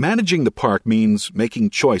 "Managing the park means making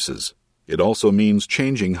choices. It also means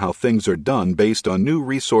changing how things are done based on new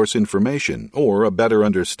resource information or a better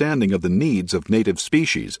understanding of the needs of native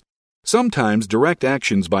species. Sometimes direct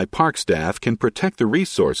actions by park staff can protect the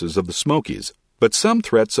resources of the Smokies, but some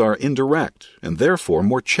threats are indirect and therefore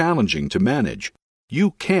more challenging to manage.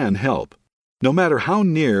 You can help. No matter how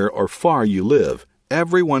near or far you live,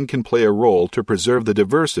 everyone can play a role to preserve the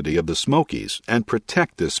diversity of the Smokies and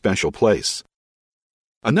protect this special place.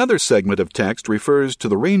 Another segment of text refers to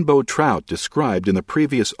the rainbow trout described in the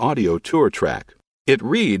previous audio tour track. It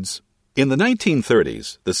reads, "In the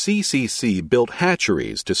 1930s, the CCC built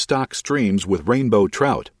hatcheries to stock streams with rainbow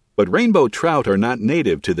trout, but rainbow trout are not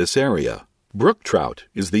native to this area. Brook trout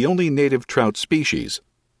is the only native trout species.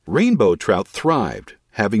 Rainbow trout thrived,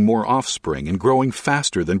 having more offspring and growing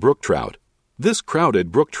faster than brook trout. This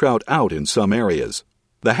crowded brook trout out in some areas.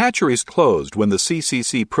 The hatcheries closed when the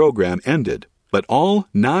CCC program ended, but all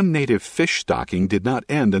non-native fish stocking did not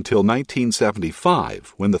end until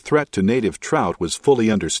 1975, when the threat to native trout was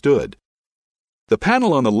fully understood." The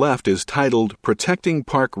panel on the left is titled Protecting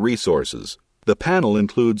Park Resources. The panel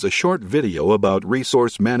includes a short video about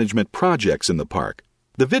resource management projects in the park.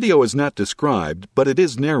 The video is not described, but it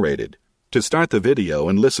is narrated. To start the video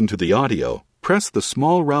and listen to the audio, press the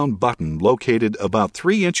small round button located about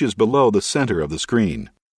 3 inches below the center of the screen.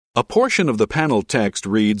 A portion of the panel text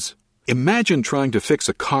reads, "Imagine trying to fix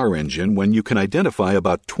a car engine when you can identify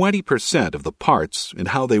about 20% of the parts and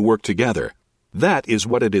how they work together. That is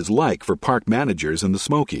what it is like for park managers in the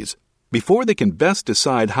Smokies. Before they can best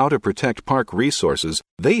decide how to protect park resources,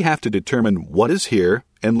 they have to determine what is here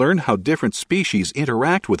and learn how different species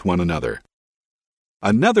interact with one another."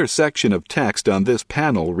 Another section of text on this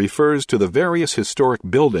panel refers to the various historic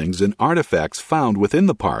buildings and artifacts found within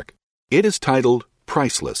the park. It is titled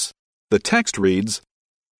Priceless. The text reads,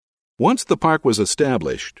 "Once the park was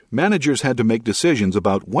established, managers had to make decisions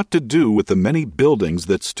about what to do with the many buildings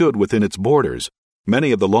that stood within its borders.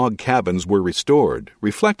 Many of the log cabins were restored,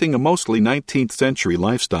 reflecting a mostly 19th century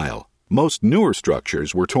lifestyle. Most newer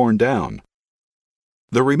structures were torn down.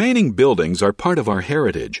 The remaining buildings are part of our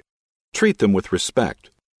heritage. Treat them with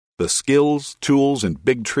respect. The skills, tools, and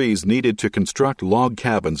big trees needed to construct log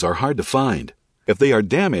cabins are hard to find. If they are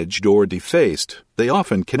damaged or defaced, they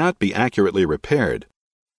often cannot be accurately repaired.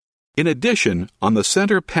 In addition, on the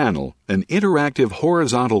center panel, an interactive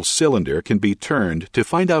horizontal cylinder can be turned to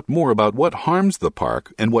find out more about what harms the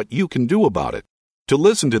park and what you can do about it. To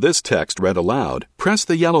listen to this text read aloud, press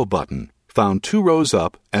the yellow button, found 2 rows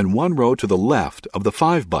up and 1 row to the left of the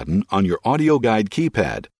 5 button on your audio guide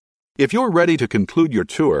keypad. If you're ready to conclude your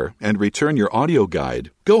tour and return your audio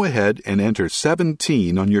guide, go ahead and enter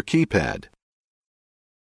 17 on your keypad.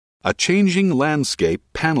 A changing landscape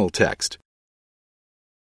panel text.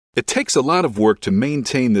 It takes a lot of work to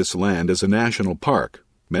maintain this land as a national park.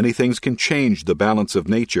 Many things can change the balance of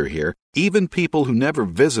nature here. Even people who never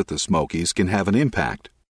visit the Smokies can have an impact.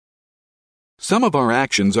 Some of our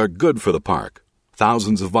actions are good for the park.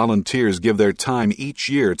 Thousands of volunteers give their time each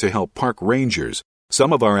year to help park rangers.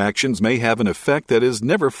 Some of our actions may have an effect that is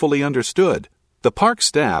never fully understood. The park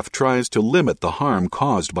staff tries to limit the harm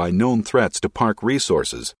caused by known threats to park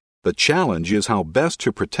resources. The challenge is how best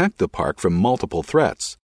to protect the park from multiple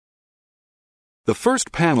threats. The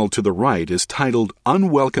first panel to the right is titled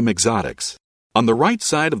Unwelcome Exotics. On the right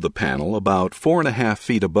side of the panel, about 4.5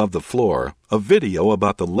 feet above the floor, a video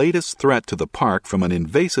about the latest threat to the park from an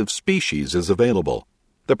invasive species is available.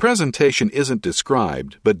 The presentation isn't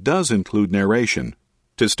described, but does include narration.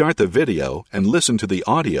 To start the video and listen to the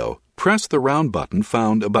audio, press the round button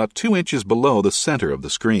found about 2 inches below the center of the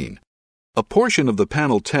screen. A portion of the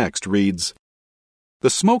panel text reads, "The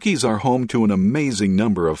Smokies are home to an amazing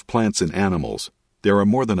number of plants and animals. There are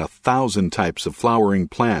more than 1,000 types of flowering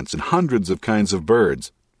plants and hundreds of kinds of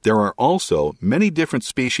birds. There are also many different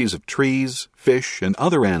species of trees, fish, and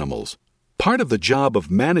other animals. Part of the job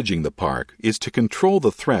of managing the park is to control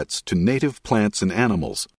the threats to native plants and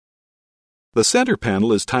animals." The center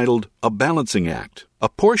panel is titled A Balancing Act. A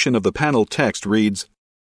portion of the panel text reads,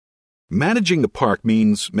 "Managing the park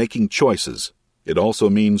means making choices. It also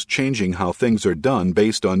means changing how things are done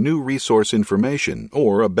based on new resource information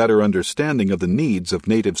or a better understanding of the needs of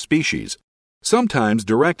native species. Sometimes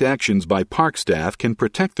direct actions by park staff can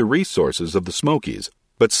protect the resources of the Smokies,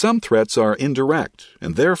 but some threats are indirect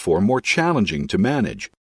and therefore more challenging to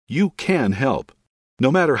manage. You can help.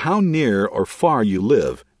 No matter how near or far you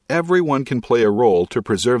live, everyone can play a role to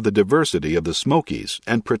preserve the diversity of the Smokies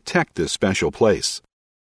and protect this special place."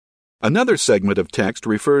 Another segment of text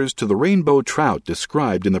refers to the rainbow trout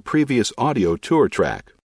described in the previous audio tour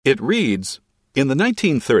track. It reads, "In the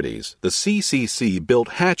 1930s, the CCC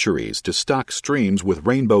built hatcheries to stock streams with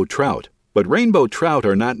rainbow trout, but rainbow trout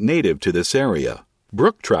are not native to this area.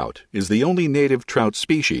 Brook trout is the only native trout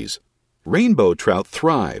species. Rainbow trout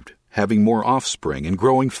thrived, having more offspring and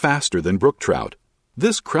growing faster than brook trout.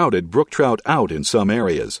 This crowded brook trout out in some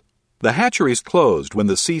areas. The hatcheries closed when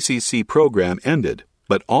the CCC program ended,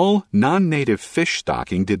 But all non-native fish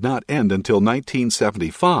stocking did not end until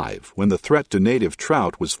 1975, when the threat to native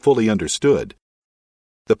trout was fully understood.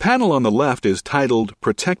 The panel on the left is titled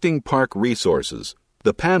Protecting Park Resources.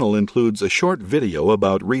 The panel includes a short video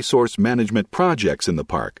about resource management projects in the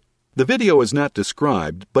park. The video is not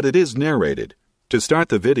described, but it is narrated. To start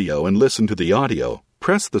the video and listen to the audio,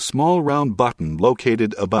 press the small round button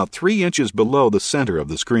located about 3 inches below the center of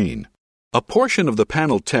the screen. A portion of the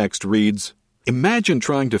panel text reads, "Imagine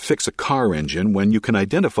trying to fix a car engine when you can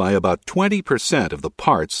identify about 20% of the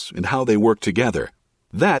parts and how they work together.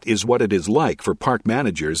 That is what it is like for park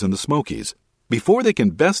managers in the Smokies. Before they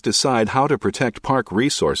can best decide how to protect park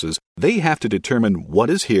resources, they have to determine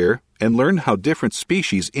what is here and learn how different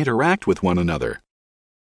species interact with one another."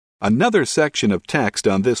 Another section of text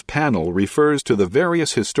on this panel refers to the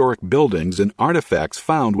various historic buildings and artifacts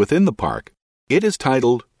found within the park. It is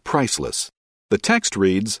titled Priceless. The text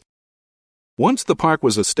reads, "Once the park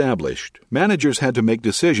was established, managers had to make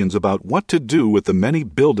decisions about what to do with the many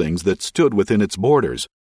buildings that stood within its borders.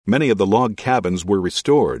 Many of the log cabins were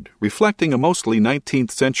restored, reflecting a mostly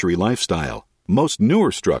 19th century lifestyle. Most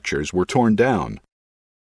newer structures were torn down.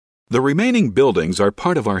 The remaining buildings are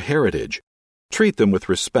part of our heritage. Treat them with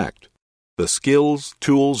respect. The skills,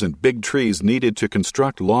 tools, and big trees needed to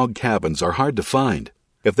construct log cabins are hard to find.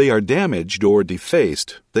 If they are damaged or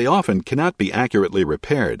defaced, they often cannot be accurately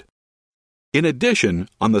repaired. In addition,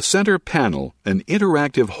 on the center panel, an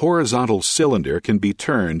interactive horizontal cylinder can be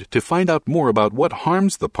turned to find out more about what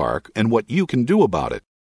harms the park and what you can do about it.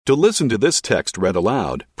 To listen to this text read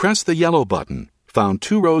aloud, press the yellow button, found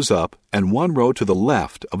 2 rows up and 1 row to the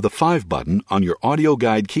left of the 5 button on your audio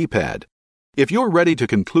guide keypad. If you're ready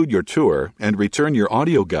to conclude your tour and return your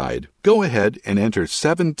audio guide, go ahead and enter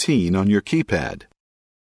 17 on your keypad.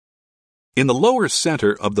 In the lower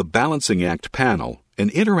center of the Balancing Act panel, an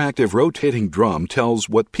interactive rotating drum tells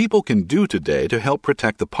what people can do today to help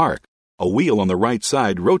protect the park. A wheel on the right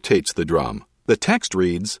side rotates the drum. The text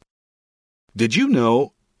reads, "Did you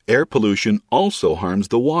know air pollution also harms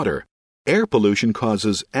the water? Air pollution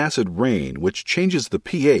causes acid rain, which changes the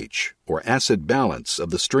pH, or acid balance, of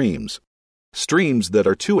the streams. Streams that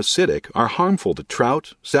are too acidic are harmful to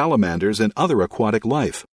trout, salamanders, and other aquatic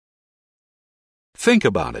life." Think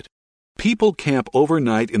about it. People camp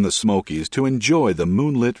overnight in the Smokies to enjoy the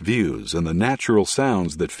moonlit views and the natural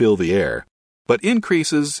sounds that fill the air. But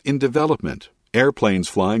increases in development, airplanes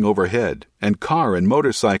flying overhead, and car and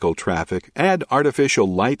motorcycle traffic add artificial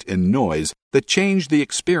light and noise that change the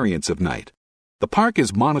experience of night. The park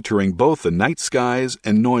is monitoring both the night skies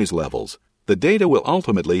and noise levels. The data will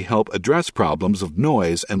ultimately help address problems of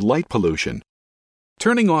noise and light pollution.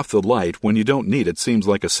 Turning off the light when you don't need it seems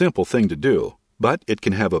like a simple thing to do, but it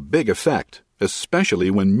can have a big effect, especially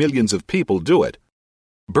when millions of people do it.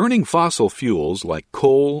 Burning fossil fuels like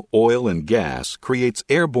coal, oil, and gas creates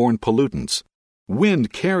airborne pollutants.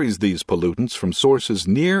 Wind carries these pollutants from sources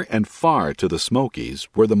near and far to the Smokies,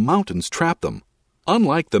 where the mountains trap them.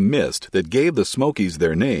 Unlike the mist that gave the Smokies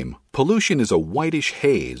their name, pollution is a whitish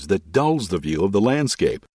haze that dulls the view of the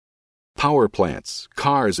landscape. Power plants,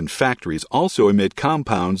 cars, and factories also emit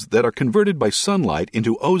compounds that are converted by sunlight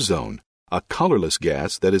into ozone, a colorless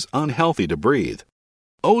gas that is unhealthy to breathe.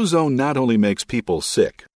 Ozone not only makes people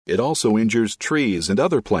sick, it also injures trees and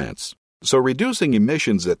other plants. So reducing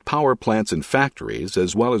emissions at power plants and factories,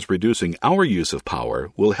 as well as reducing our use of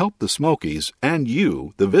power, will help the Smokies and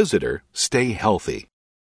you, the visitor, stay healthy.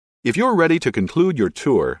 If you're ready to conclude your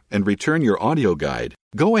tour and return your audio guide,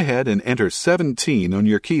 go ahead and enter 17 on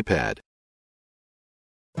your keypad.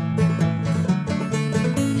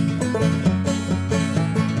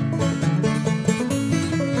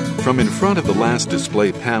 From in front of the last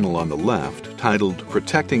display panel on the left, titled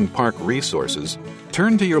Protecting Park Resources,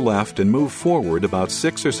 turn to your left and move forward about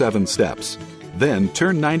 6 or 7 steps. Then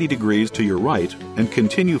turn 90 degrees to your right and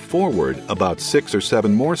continue forward about 6 or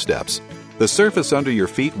 7 more steps. The surface under your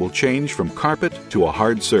feet will change from carpet to a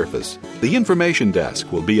hard surface. The information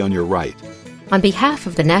desk will be on your right. On behalf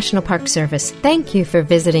of the National Park Service, thank you for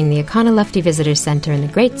visiting the Oconaluftee Visitor Center in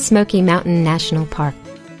the Great Smoky Mountain National Park.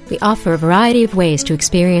 We offer a variety of ways to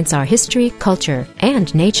experience our history, culture,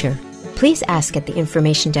 and nature. Please ask at the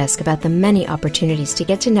information desk about the many opportunities to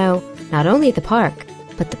get to know not only the park,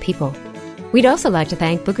 but the people. We'd also like to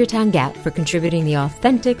thank Boogertown Gap for contributing the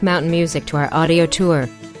authentic mountain music to our audio tour.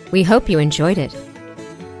 We hope you enjoyed it.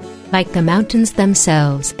 Like the mountains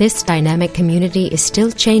themselves, this dynamic community is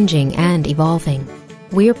still changing and evolving.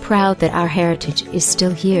 We're proud that our heritage is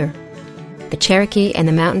still here. The Cherokee and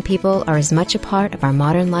the mountain people are as much a part of our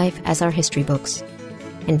modern life as our history books.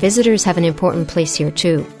 And visitors have an important place here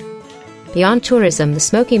too. Beyond tourism, the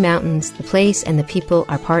Smoky Mountains, the place and the people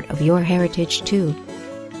are part of your heritage too.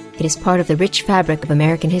 It is part of the rich fabric of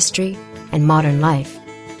American history and modern life.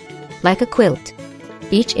 Like a quilt,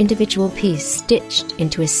 each individual piece stitched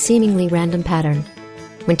into a seemingly random pattern,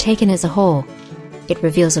 when taken as a whole, it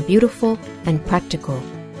reveals a beautiful and practical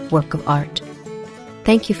work of art.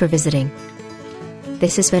 Thank you for visiting.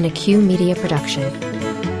 This has been a Q Media production.